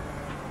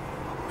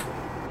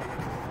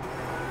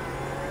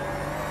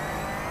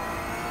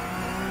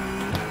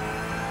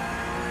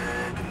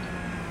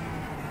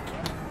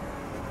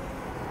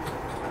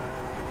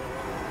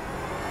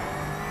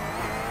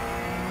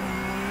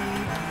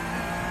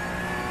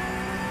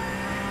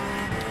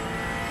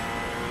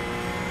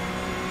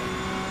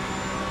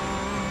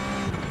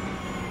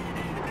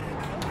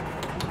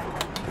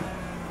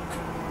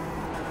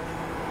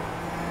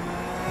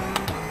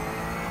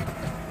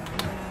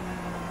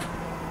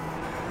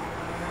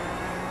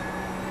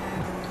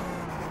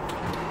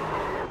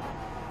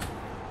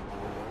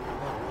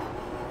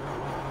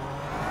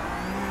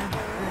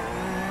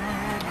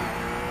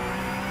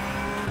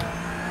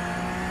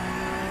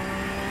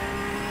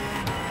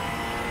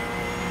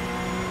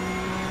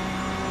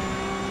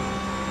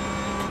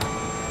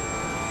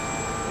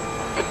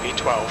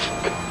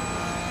 B12.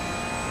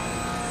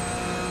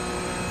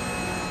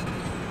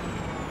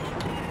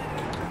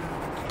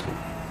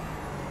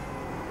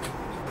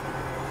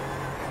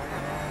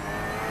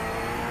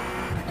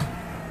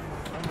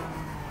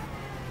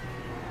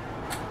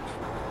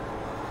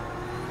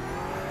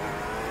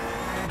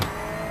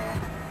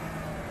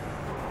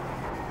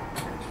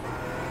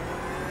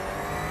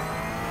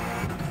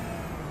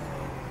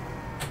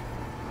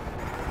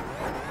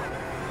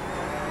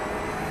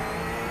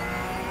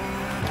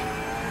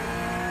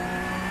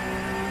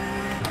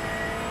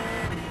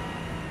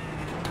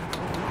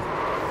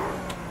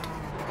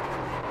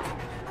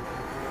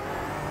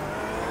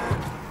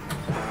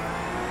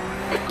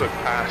 Good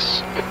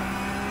pass.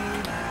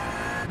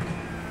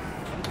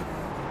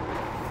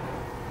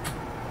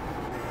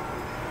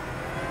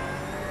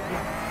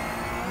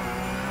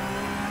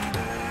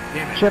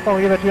 Chip,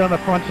 I'll give it to you on the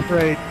front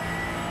straight.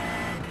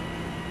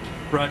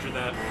 Roger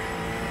that.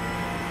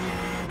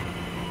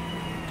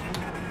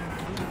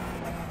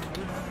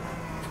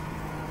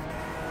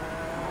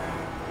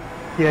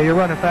 Yeah, you're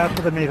running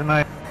faster than me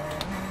tonight.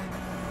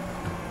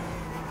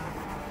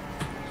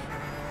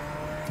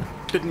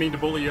 Didn't mean to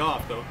bully you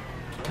off, though.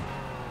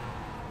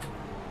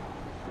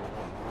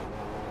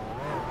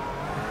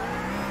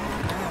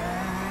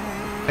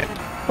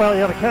 Well,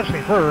 you had to catch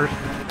me first.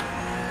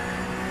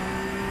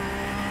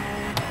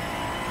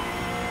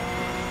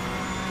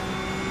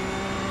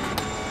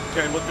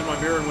 Okay, I looked in my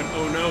mirror and went,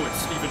 oh no, it's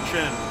Stephen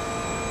Chen.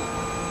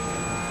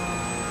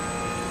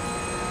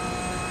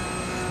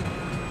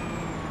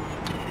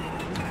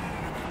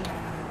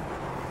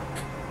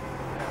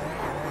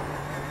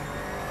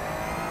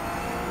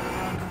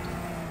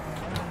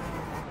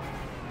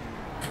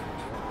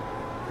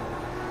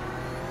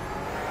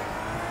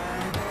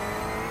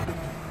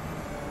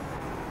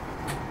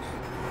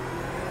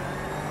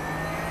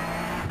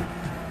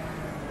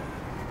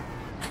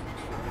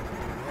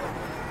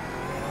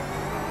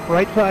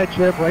 Right side,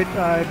 Chip, right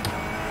side.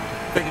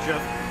 Thank you,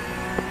 Jeff.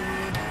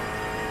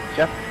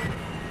 Jeff?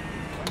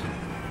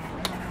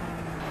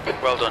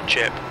 Well done,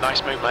 Chip.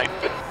 Nice move, mate.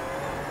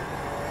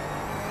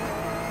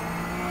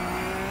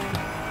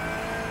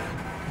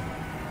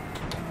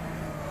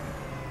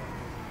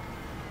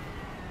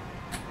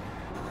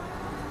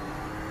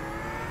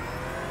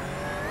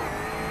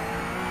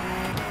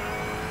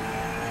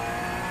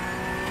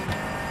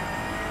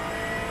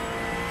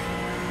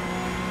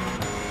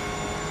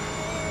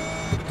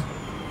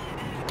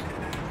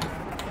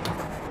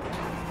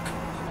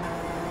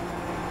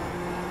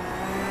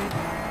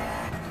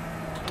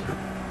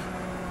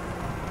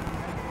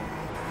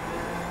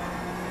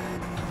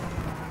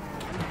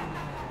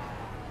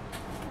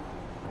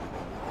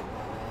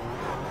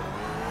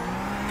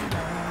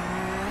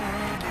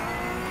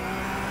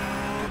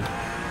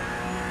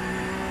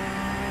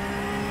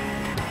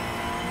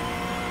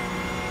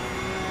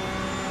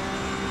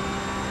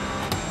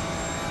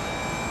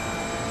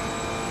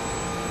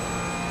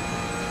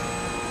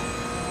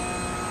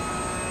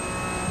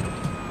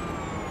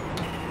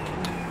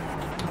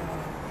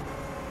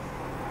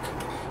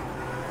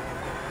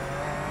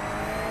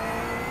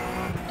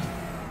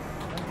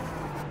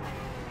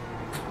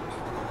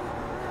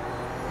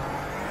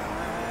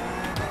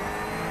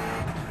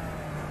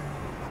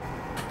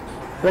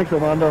 Thanks,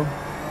 Armando.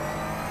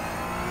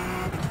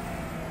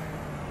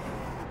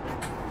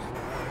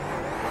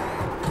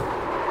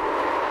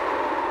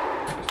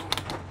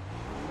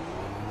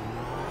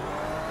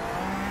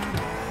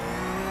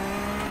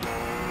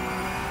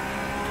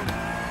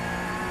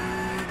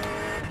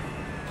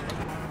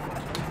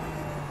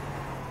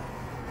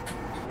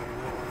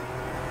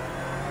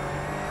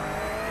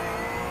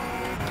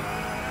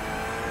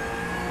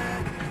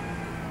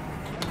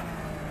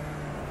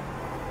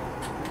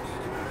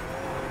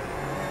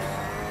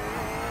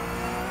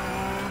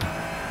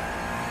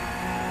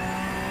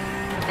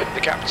 The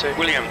gap to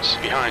Williams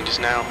behind is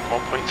now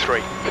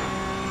 1.3.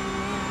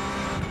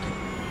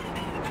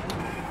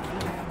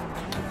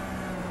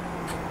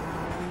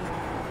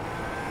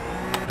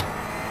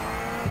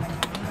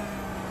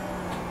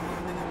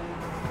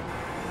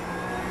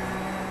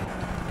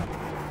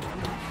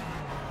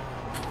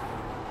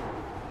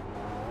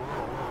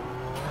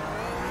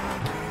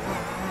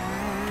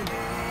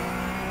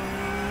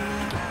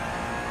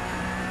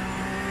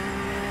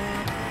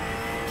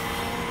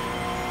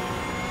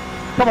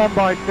 Come on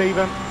by,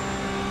 Stephen.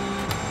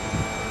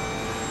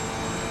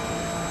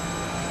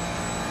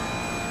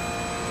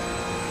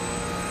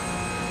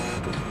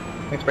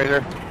 Thanks, Fraser.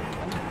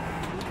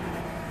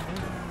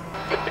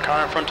 The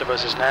car in front of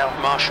us is now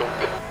Marshall.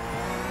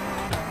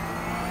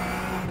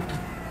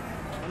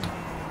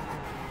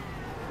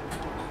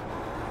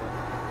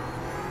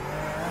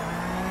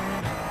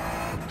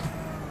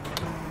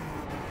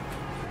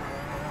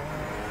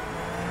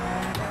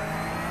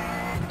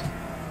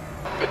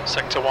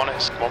 Sector 1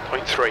 is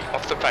 1.3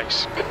 off the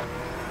pace.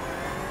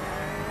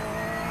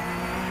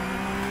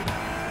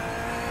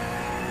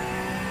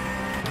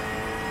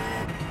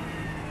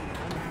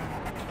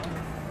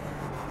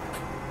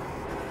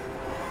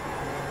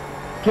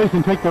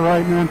 Jason, take the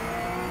right, man.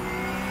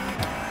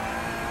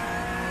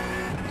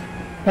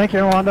 Thank you,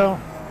 Armando.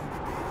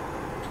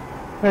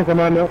 Thanks,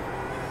 Armando.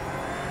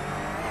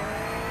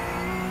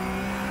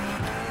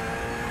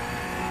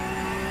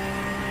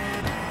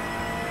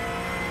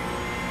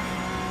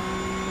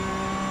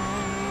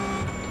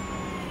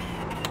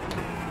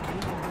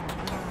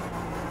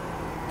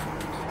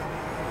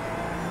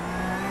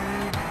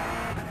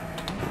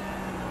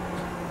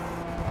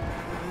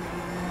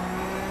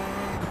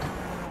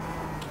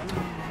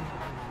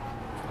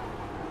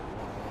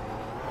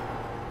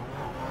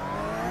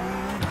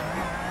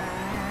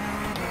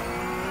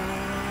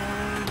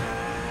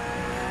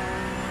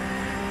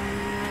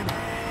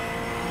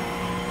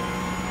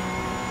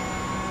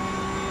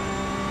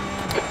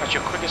 That's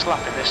your quickest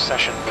lap in this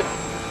session.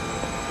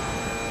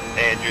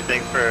 Hey Andrew,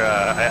 thanks for,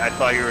 I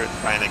saw you were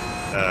trying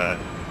to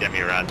get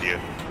me around you.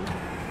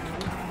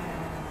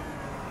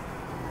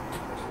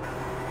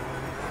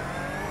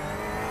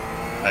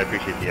 I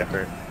appreciate the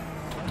effort.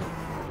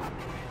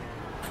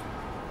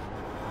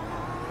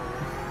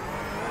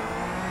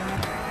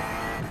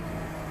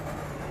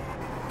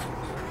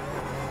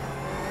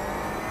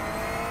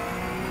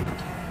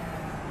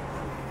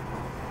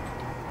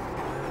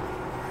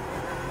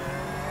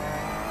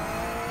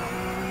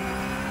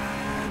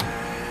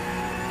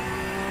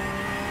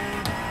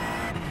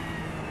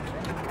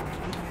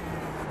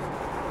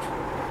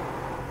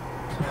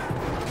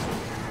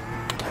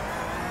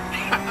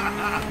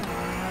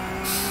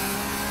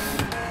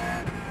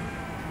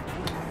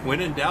 When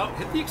in doubt,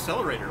 hit the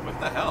accelerator. What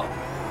the hell?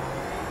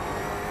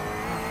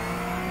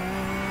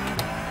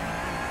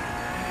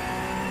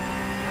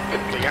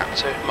 The gap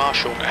to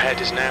Marshall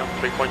ahead is now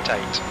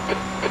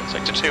 3.8.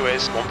 Sector 2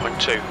 is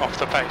 1.2 off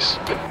the pace.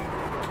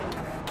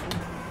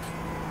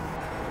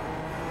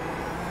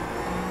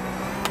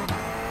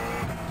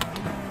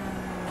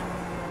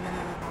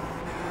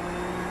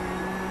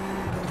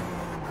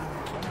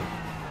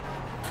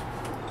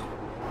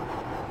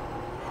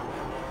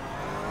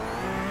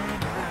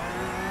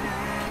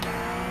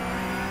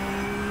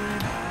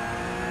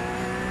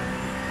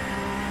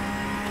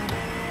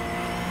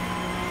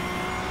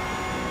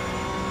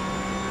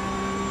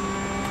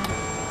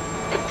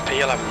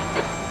 P11.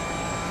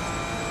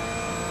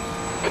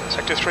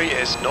 Sector 3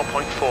 is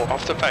 0.4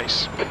 off the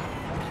pace.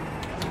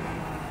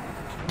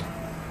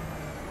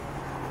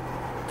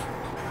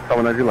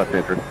 Coming on your left,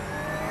 Andrew.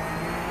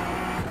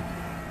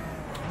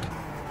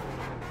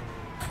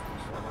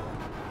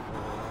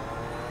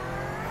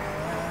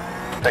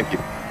 Thank you.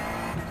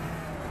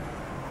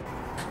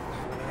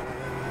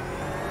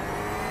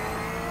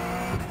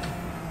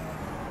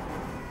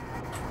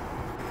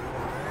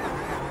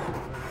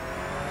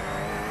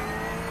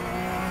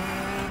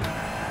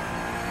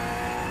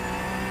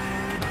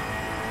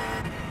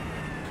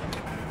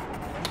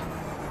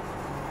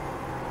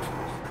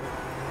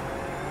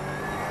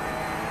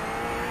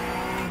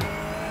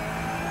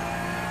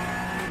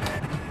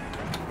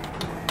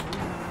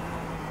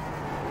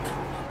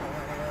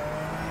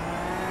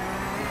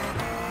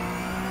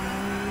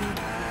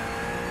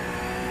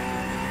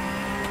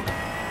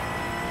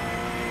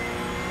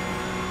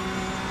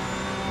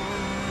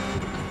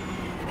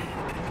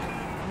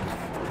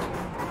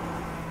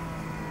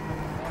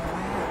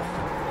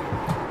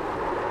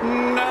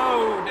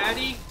 No,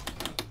 Daddy.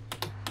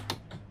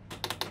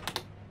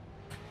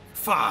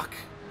 Fuck.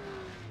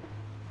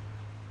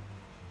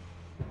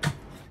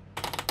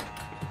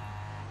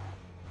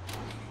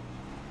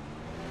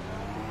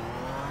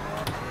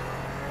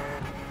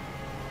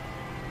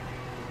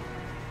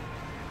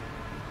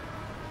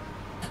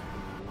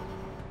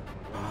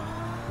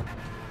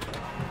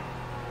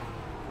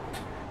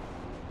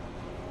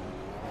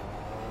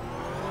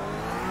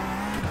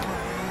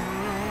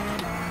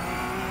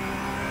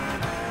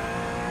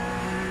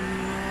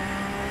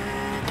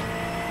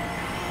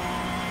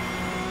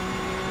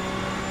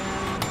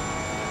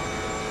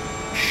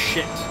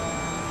 Shit.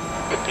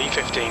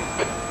 P15.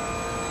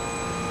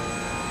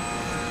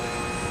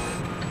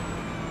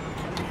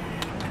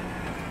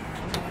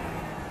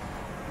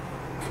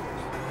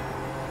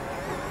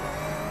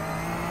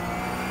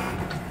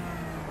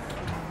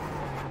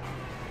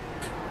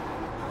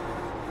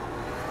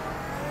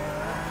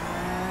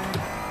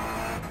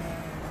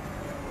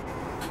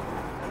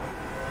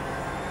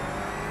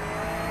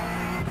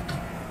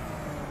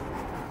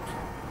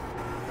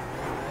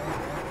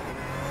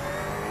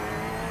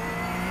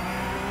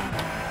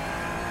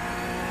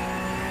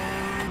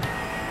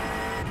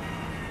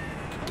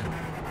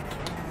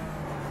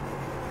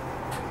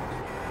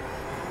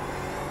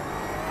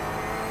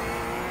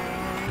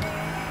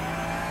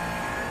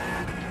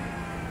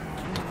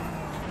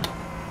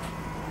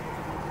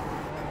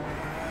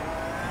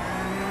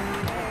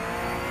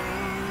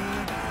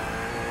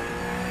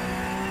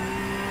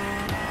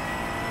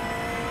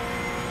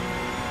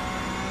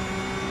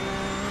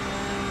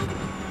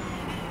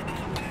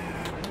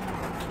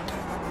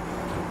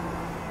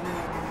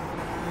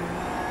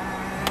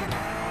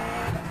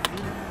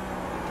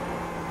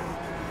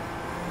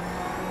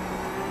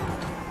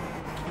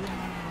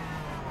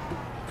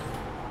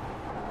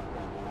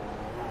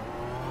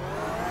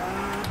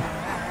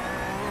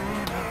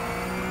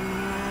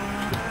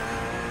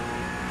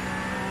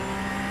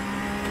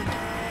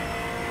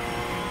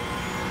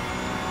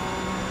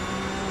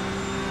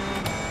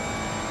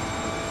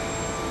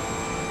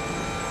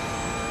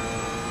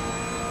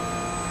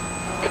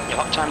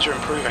 Lap times are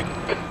improving.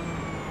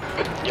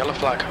 Yellow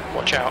flag,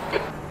 watch out.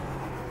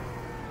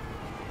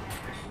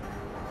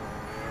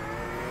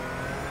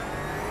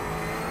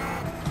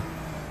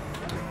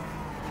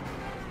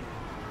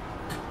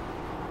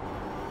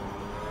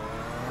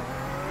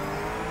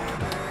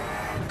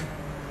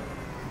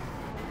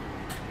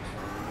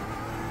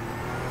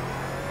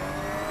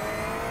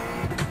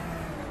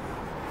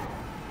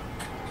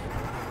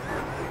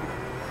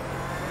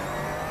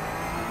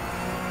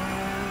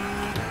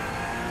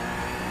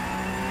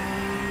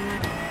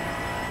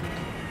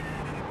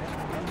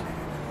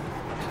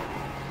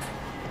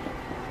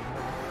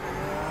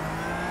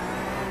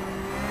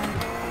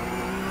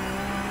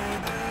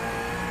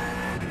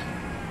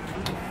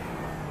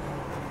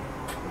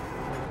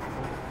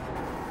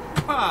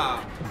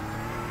 Ah!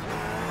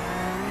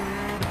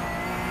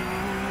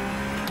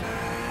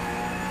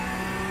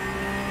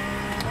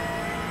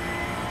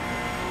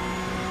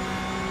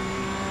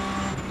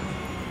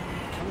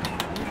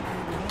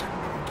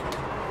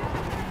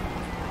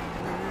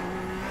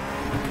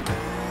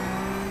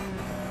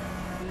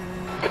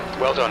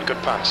 Well done, good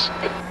pass.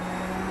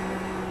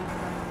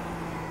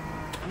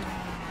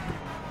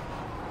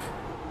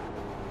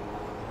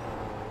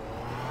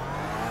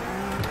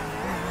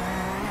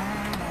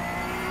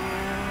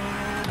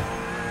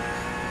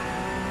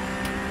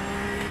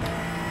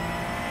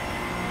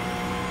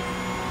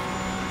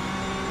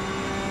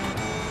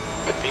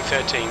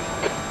 V13.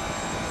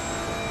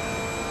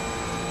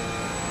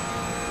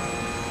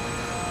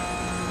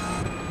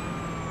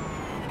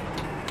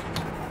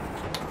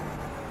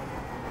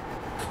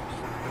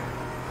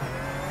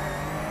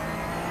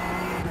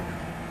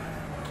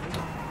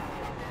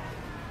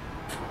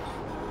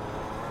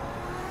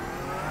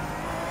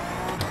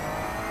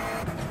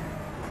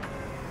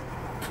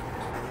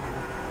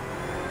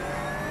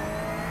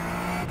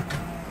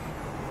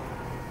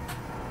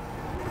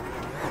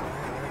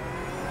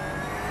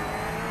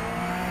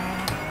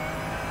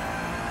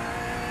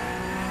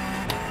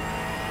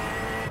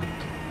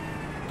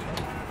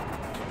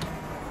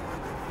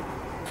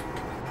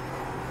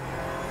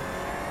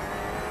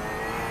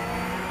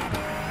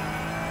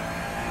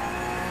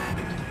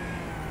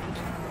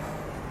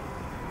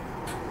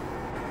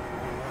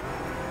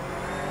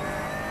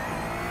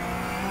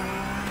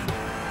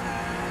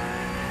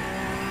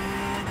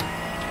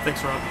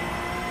 Thanks, Rob.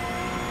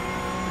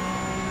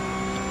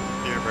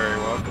 You're very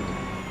welcome.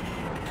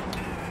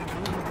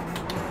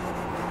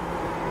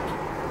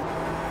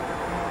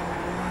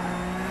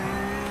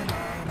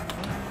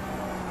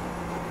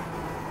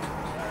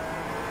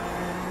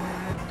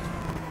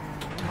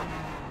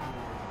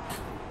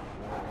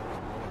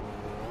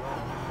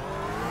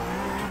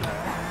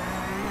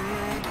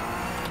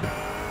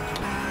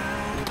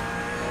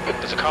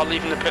 There's a car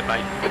leaving the pit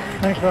lane.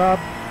 Thanks, Rob.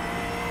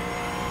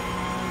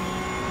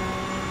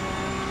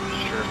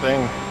 Sure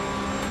thing.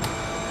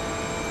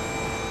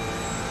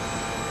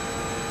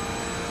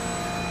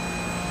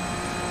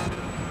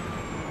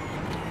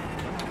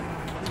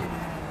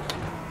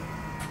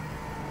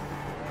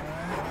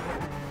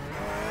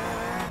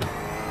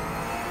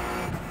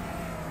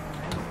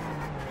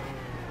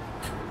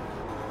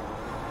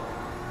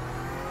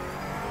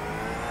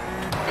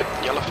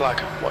 Yellow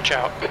flag, watch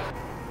out.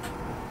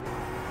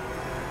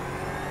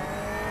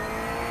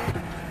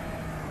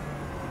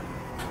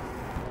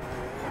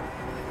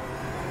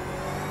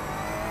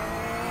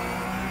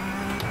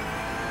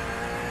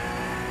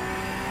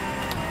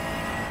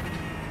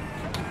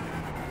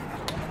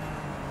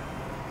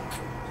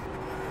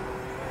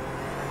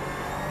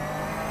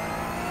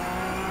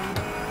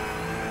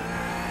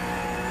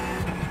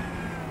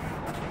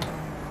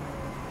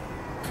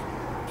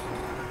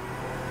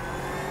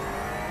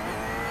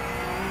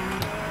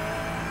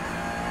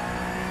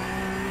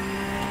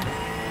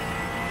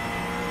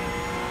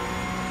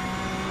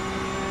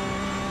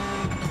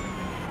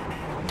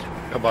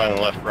 Come by on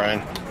the left,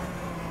 Brian.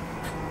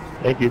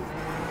 Thank you.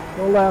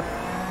 Go left.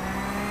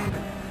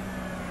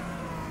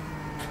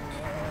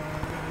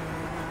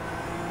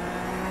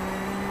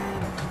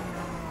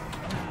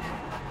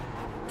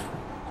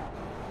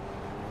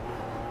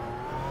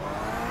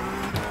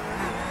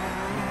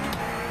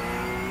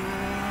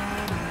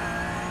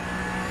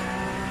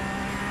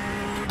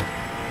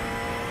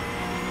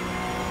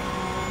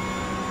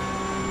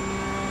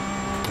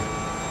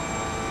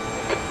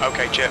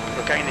 Okay, Chip,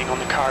 we're gaining on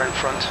the car in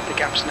front. The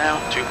gap's now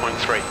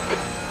 2.3.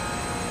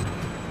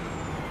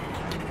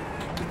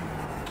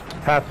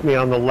 Pass me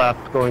on the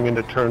left going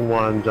into turn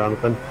one,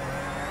 Jonathan.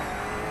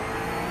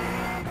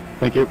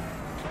 Thank you.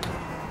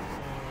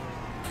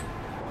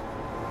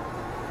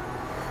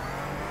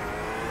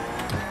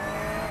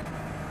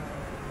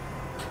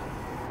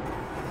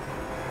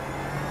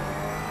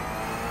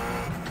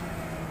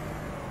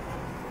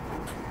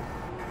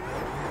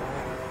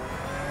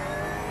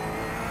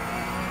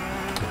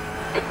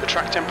 The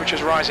track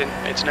temperature's rising.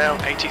 It's now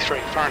 83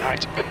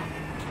 Fahrenheit.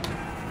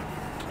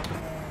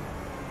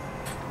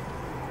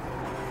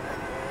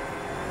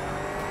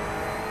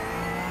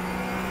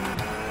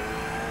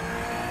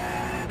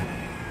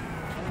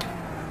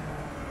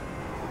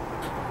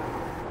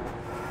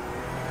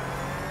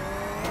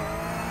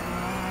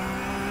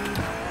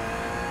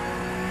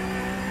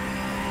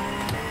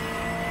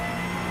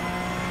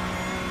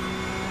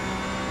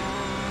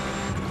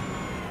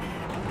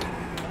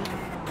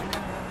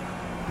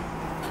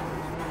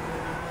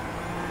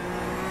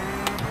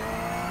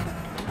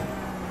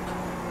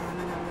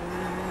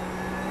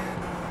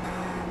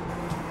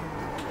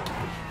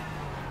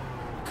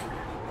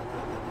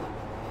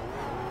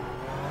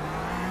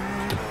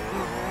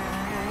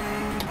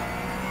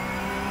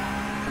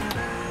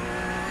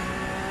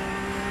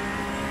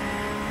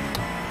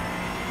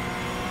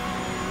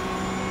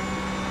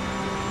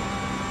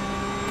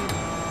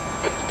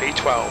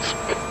 P12.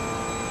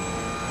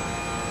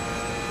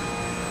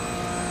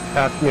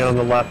 Pass me on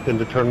the left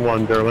into turn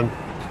 1, Derwin.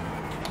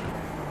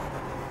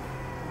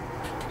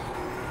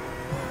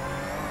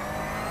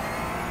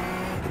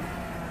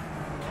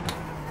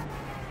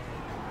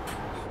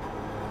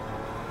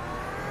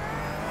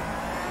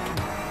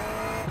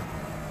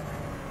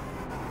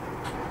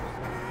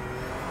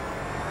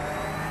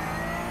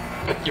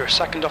 You're a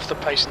second off the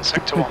pace in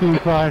sector 1.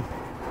 Inside.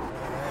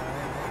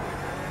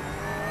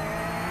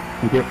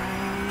 Thank you.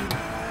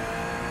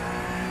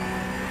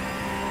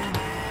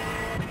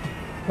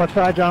 Left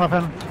side,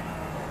 Jonathan.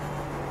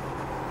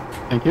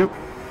 Thank you.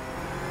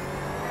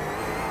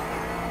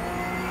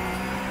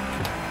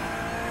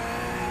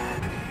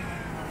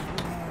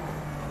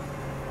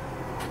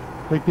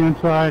 Take the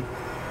inside.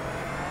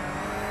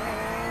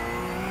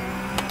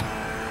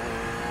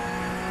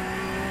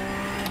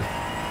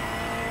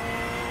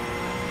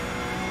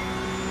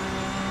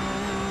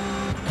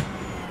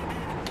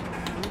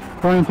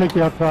 Try and take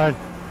the outside.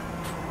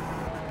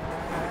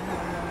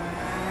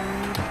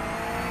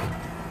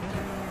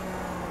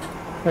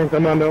 Thanks,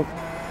 Armando.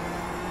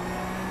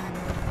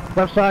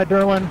 Left side,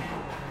 Derwin.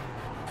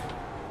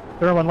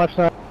 Derwin, left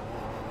side.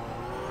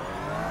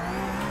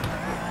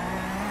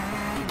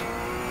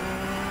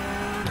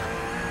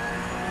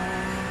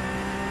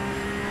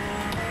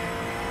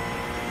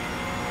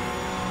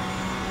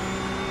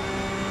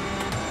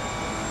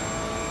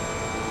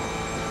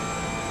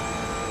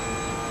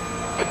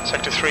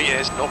 Sector 3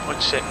 is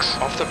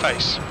 0.6 off the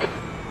pace.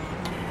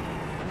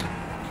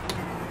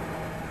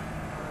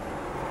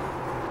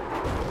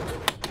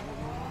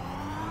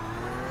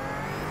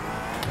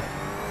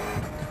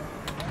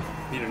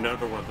 Need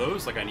another one of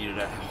those, like I needed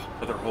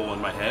another hole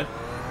in my head.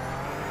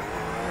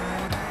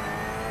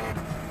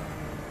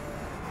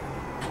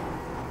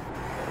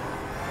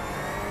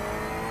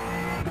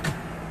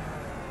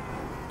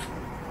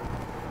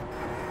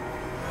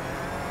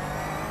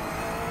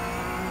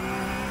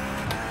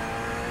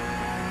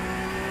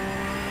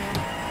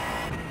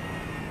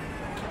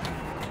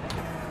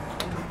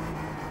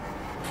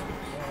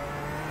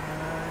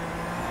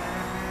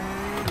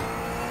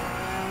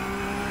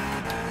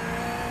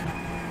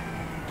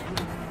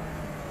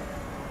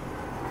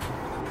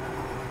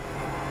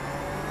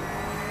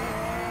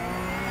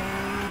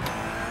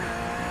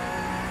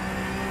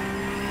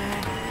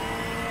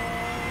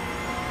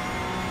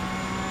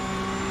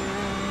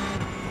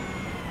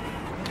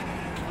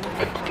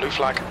 Blue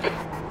flag.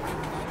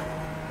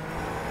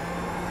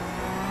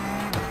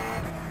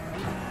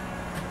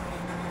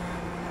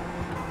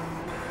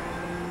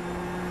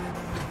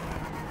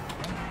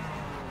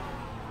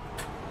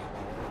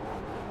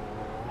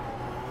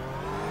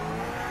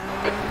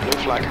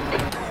 Blue flag.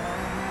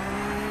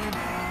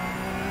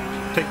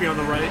 Take me on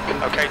the right.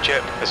 Okay,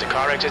 Chip. There's a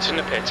car exiting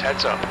the pits.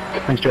 Heads up.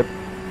 Thanks, Chip.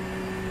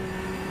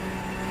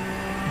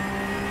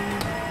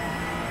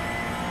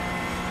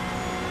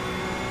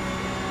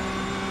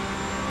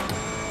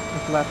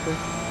 Left.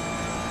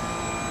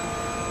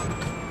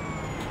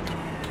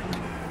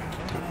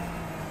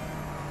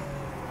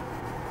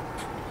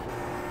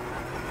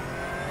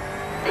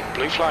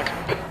 Blue flag.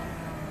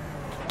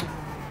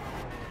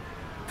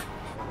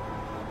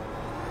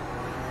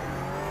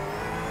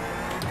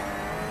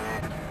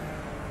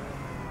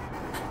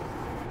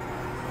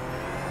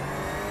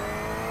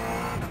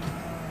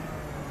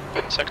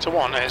 Sector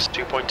 1 is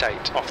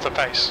 2.8 off the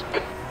pace.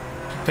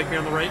 Take me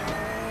on the right.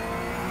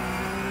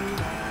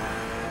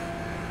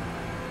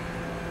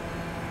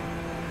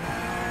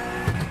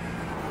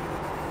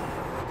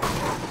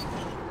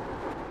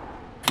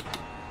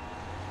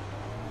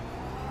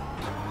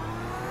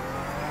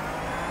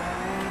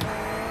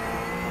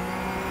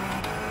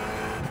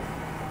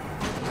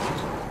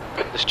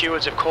 The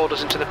stewards have called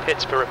us into the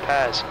pits for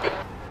repairs.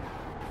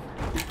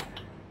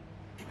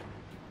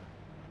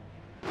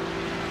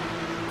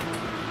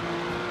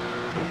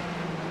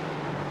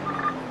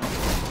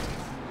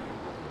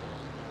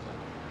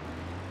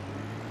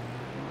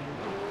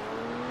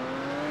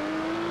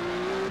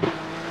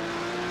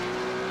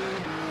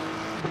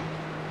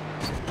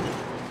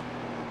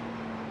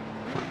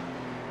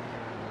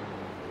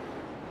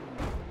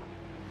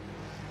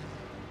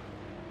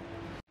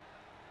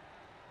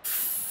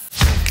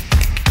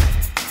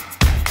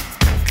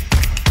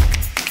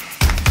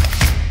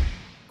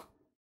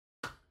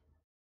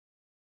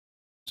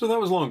 So that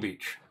was Long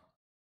Beach.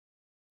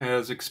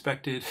 As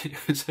expected,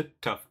 it was a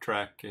tough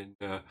track and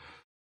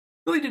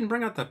really didn't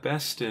bring out the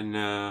best in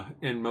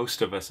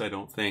most of us, I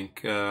don't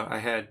think. I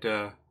had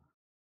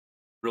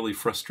really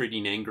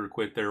frustrating anger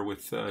quit there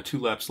with 2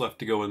 laps left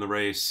to go in the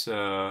race.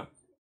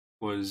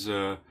 Was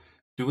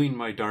doing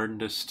my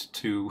darndest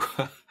to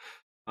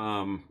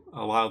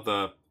allow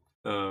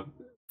the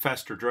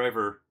faster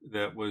driver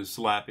that was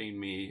lapping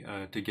me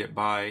to get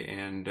by,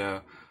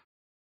 and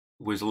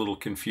was a little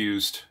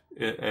confused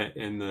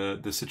in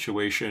the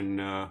situation,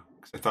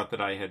 because I thought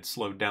that I had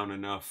slowed down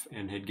enough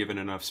and had given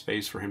enough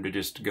space for him to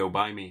just go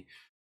by me,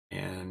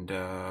 and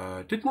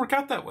it didn't work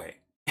out that way.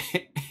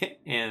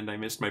 And I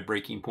missed my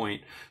braking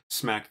point,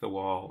 smacked the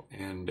wall,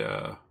 and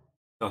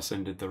thus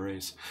ended the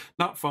race.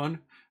 Not fun.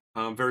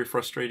 Very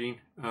frustrating.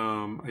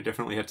 I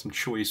definitely had some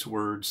choice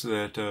words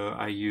that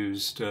I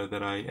used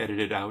that I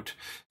edited out,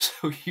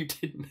 so you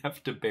didn't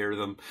have to bear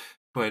them.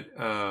 But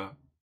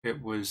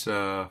it was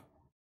all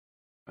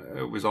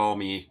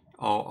me,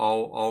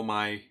 all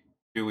my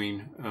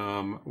doing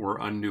or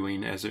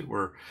undoing, as it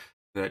were,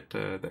 that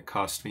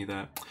cost me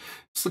that.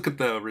 Let's look at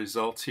the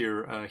results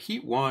here.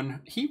 Heat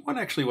one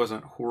actually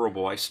wasn't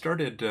horrible. I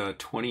started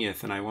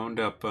 20th, and I wound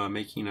up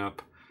making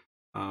up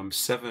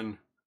 7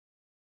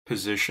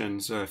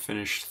 positions,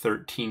 finished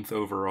 13th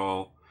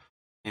overall,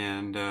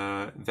 and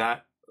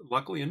that,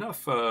 luckily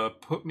enough,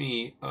 put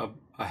me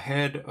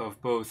ahead of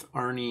both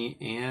Arnie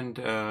and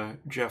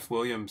Jeff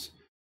Williams.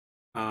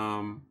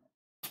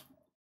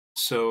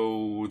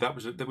 So that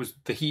was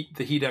the heat.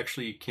 The heat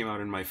actually came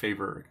out in my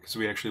favor, because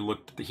we actually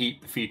looked at the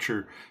heat, the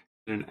feature,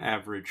 and an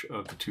average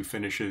of the 2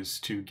 finishes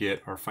to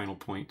get our final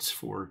points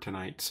for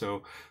tonight.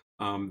 So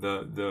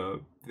the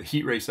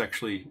heat race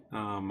actually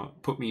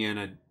put me in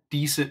a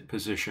decent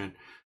position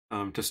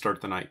to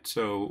start the night,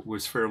 so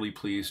was fairly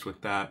pleased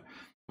with that.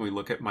 When we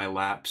look at my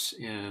laps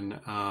in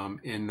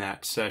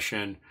that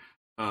session,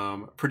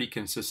 pretty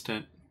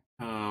consistent.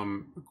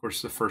 Of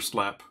course, the first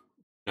lap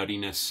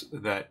nuttiness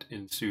that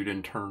ensued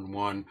in turn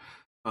 1,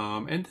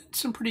 and then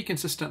some pretty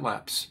consistent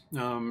laps.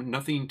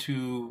 Nothing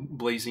too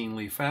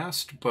blazingly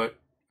fast, but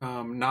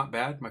not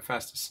bad. My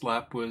fastest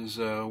lap was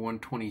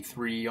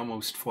 1:23,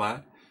 almost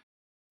flat,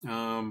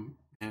 and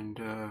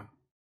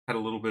had a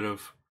little bit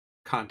of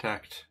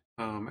contact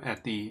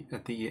at the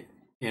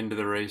end of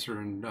the race,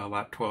 or in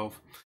lap 12,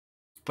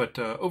 but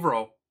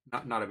overall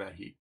not a bad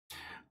heat.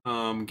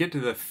 Get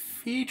to the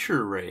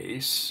feature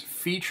race.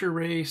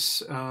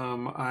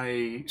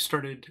 I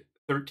started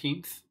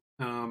 13th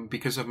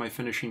because of my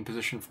finishing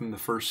position from the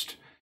first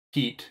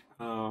heat.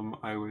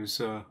 I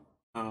was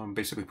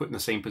basically put in the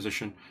same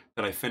position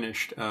that I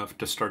finished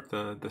to start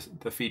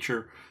the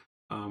feature,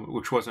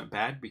 which wasn't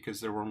bad, because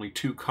there were only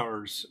 2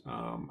 cars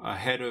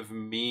ahead of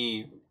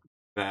me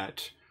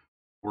that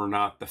were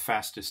not the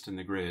fastest in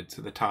the grid.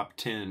 So the top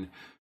 10,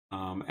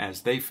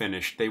 as they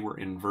finished, they were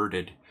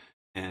inverted.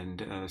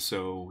 And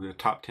so the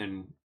top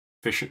 10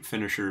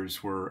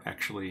 finishers were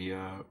actually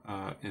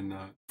in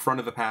the front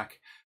of the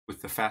pack,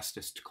 with the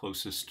fastest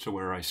closest to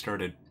where I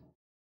started.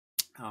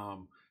 I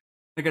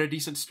got a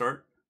decent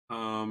start,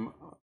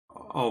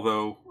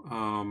 although,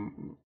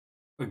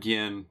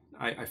 again,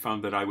 I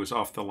found that I was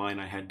off the line.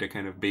 I had to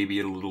kind of baby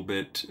it a little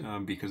bit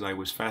because I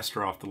was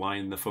faster off the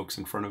line than the folks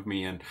in front of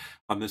me. And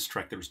on this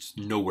track, there was just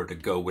nowhere to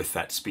go with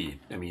that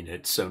speed. I mean,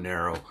 it's so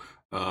narrow.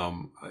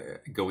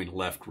 Going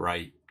left,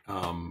 right,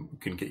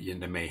 can get you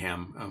into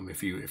mayhem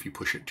if you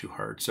push it too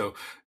hard. So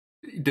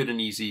did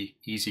an easy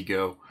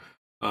go.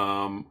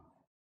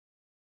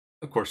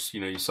 Of course,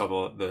 you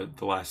saw the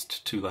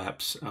last 2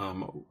 laps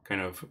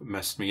kind of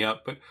messed me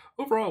up, but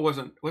overall it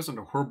wasn't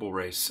a horrible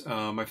race.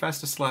 My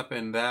fastest lap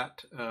in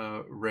that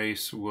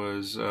race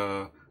was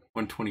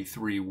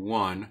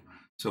 1:23.1,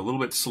 so a little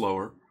bit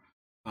slower,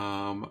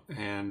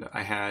 and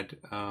I had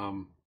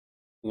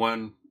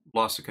 1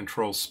 loss of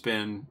control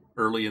spin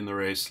early in the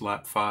race,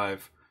 lap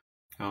 5.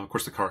 Of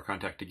course, the car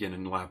contact again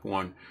in lap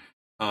 1,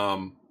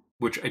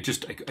 which I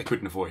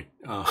couldn't avoid.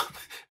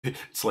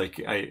 It's like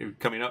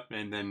coming up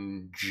and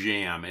then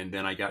jam, and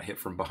then I got hit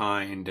from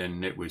behind,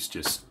 and it was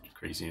just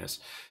craziness.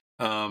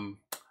 And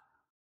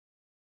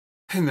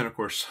then, of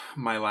course,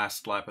 my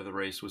last lap of the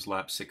race was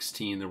lap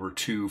 16. There were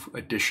 2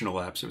 additional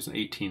laps. It was an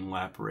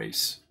 18-lap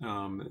race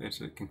as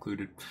it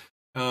concluded.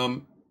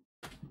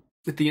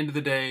 At the end of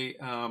the day,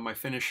 my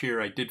finish here,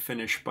 I did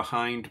finish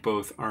behind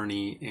both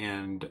Arnie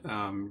and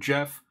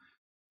Jeff,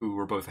 who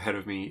were both ahead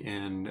of me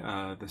in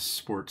the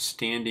sports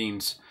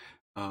standings,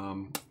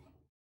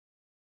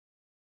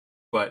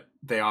 but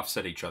they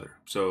offset each other.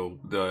 So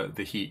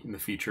the heat and the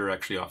feature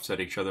actually offset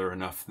each other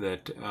enough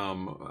that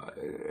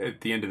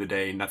at the end of the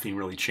day, nothing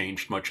really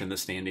changed much in the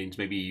standings.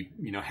 Maybe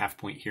half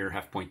point here,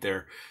 half point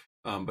there,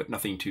 but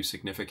nothing too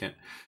significant.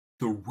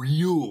 The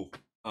real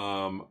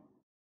I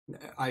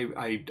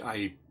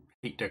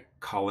hate to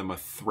call him a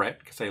threat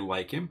because I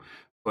like him,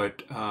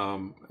 but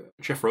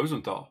Jeff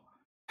Rosenthal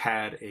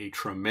had a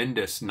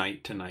tremendous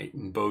night tonight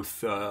in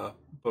both the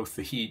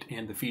heat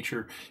and the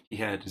feature. He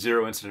had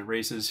 0 incident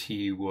races.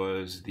 He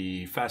was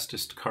the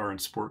fastest car in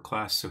sport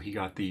class, so he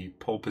got the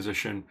pole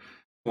position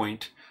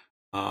point,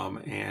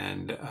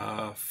 and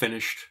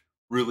finished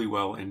really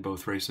well in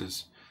both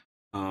races.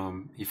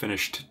 He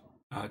finished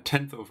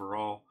 10th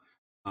overall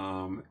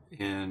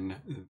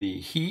in the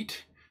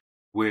heat,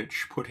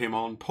 which put him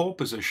on pole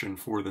position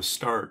for the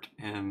start,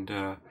 and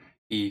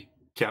he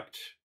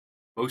kept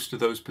most of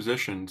those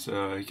positions. He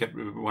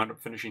wound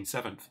up finishing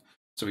 7th,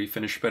 so he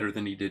finished better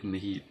than he did in the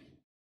heat.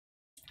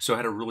 So I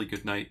had a really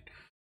good night.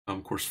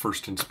 Of course,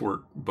 first in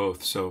sport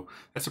both, so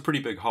that's a pretty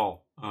big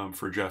haul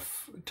for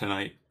Jeff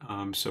tonight.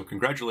 So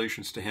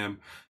congratulations to him,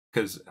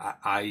 because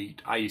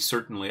I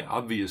certainly,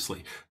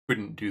 obviously,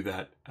 couldn't do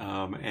that.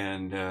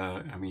 And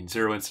I mean,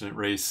 0 incident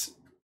race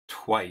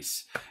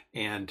twice,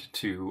 and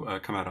to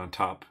come out on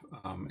top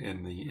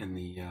in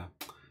the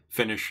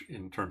finish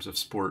in terms of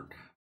sport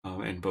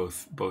in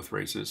both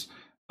races.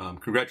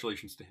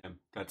 Congratulations to him.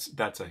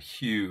 That's a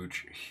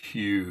huge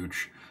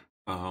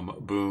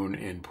boon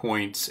in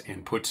points,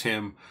 and puts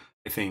him,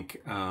 I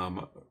think,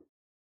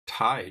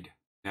 tied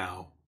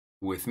now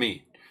with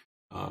me.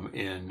 I'm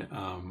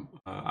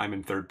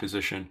in third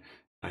position.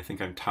 I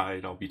think I'm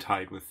tied. I'll be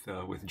tied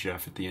with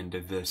Jeff at the end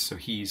of this. So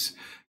he's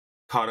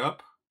caught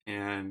up,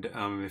 and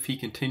if he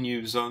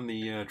continues on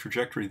the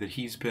trajectory that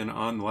he's been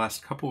on the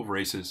last couple of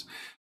races,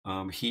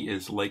 he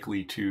is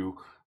likely to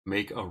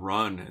make a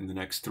run in the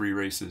next 3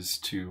 races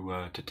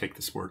to take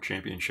the sport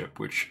championship,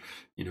 which,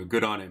 you know,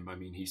 good on him. I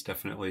mean, he's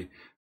definitely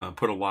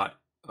put a lot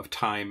of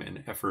time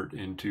and effort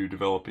into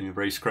developing the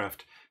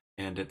racecraft,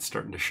 and it's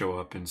starting to show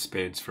up in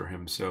spades for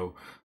him. So,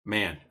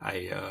 man,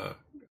 I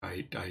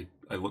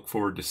look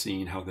forward to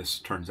seeing how this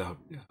turns out.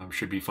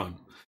 Should be fun.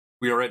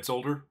 We are at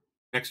Zolder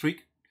next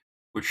week,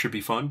 which should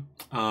be fun.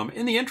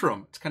 In the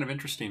interim, it's kind of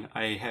interesting.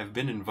 I have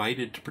been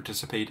invited to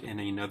participate in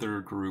another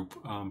group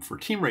for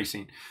team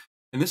racing.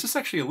 And this is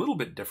actually a little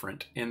bit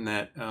different in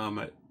that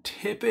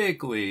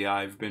typically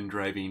I've been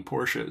driving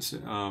Porsches,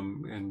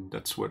 and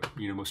that's what,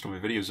 you know, most of my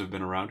videos have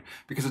been around,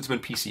 because it's been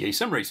PCA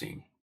Sim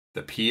Racing.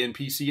 The P in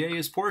PCA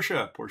is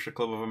Porsche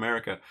Club of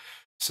America.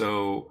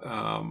 So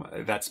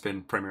that's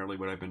been primarily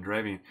what I've been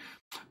driving.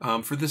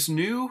 For this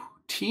new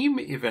team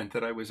event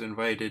that I was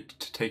invited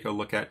to take a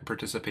look at and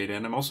participate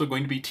in, I'm also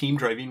going to be team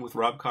driving with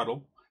Rob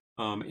Cottle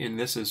in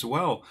this as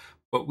well.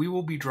 But we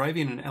will be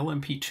driving an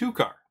LMP2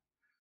 car,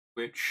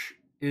 which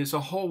is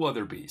a whole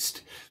other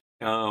beast.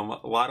 A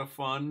lot of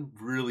fun,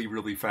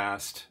 really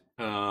fast.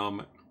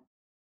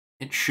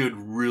 It should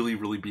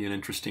really be an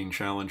interesting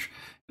challenge.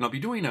 And I'll be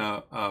doing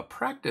a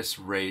practice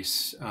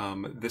race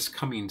this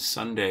coming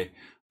Sunday.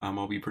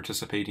 I'll be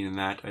participating in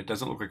that. It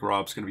doesn't look like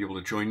Rob's going to be able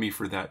to join me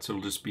for that, so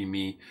it'll just be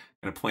me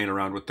kind of playing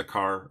around with the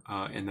car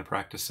in the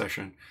practice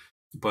session.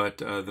 But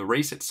the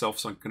race itself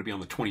is going to be on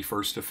the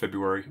 21st of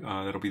February.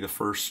 That'll be the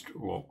first,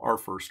 well, our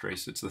first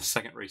race. It's the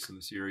second race in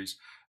the series,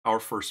 our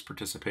first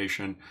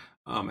participation.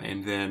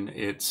 And then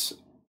it's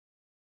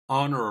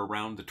on or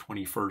around the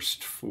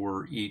 21st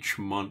for each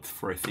month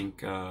for, I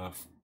think,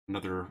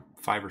 another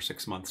 5 or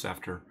 6 months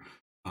after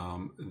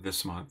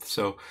this month.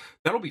 So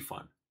that'll be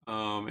fun.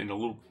 And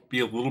be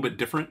a little bit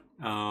different,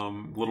 a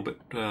little bit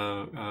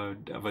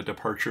of a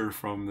departure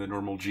from the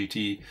normal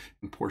GT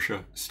and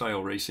Porsche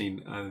style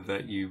racing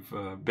that you've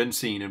been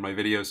seeing in my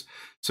videos.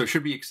 So it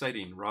should be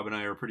exciting. Rob and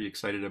I are pretty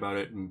excited about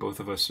it, and both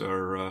of us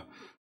are a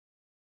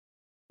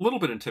little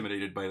bit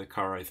intimidated by the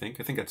car, I think.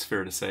 I think that's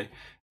fair to say.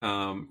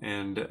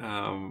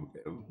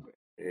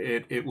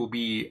 It will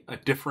be a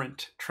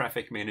different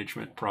traffic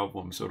management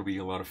problem, so it'll be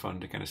a lot of fun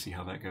to kind of see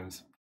how that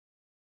goes.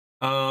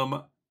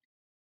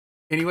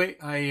 Anyway,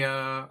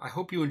 I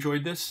hope you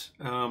enjoyed this.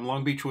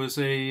 Long Beach was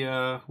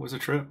a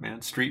trip,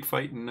 man. Street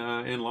fighting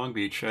in Long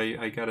Beach.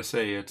 I gotta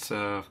say, it's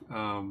an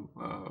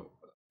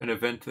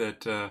event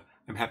that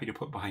I'm happy to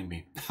put behind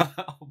me.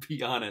 I'll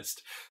be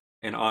honest.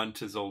 And on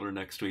to Zolder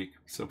next week.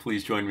 So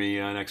please join me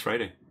next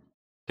Friday.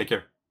 Take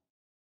care.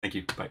 Thank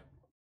you. Bye.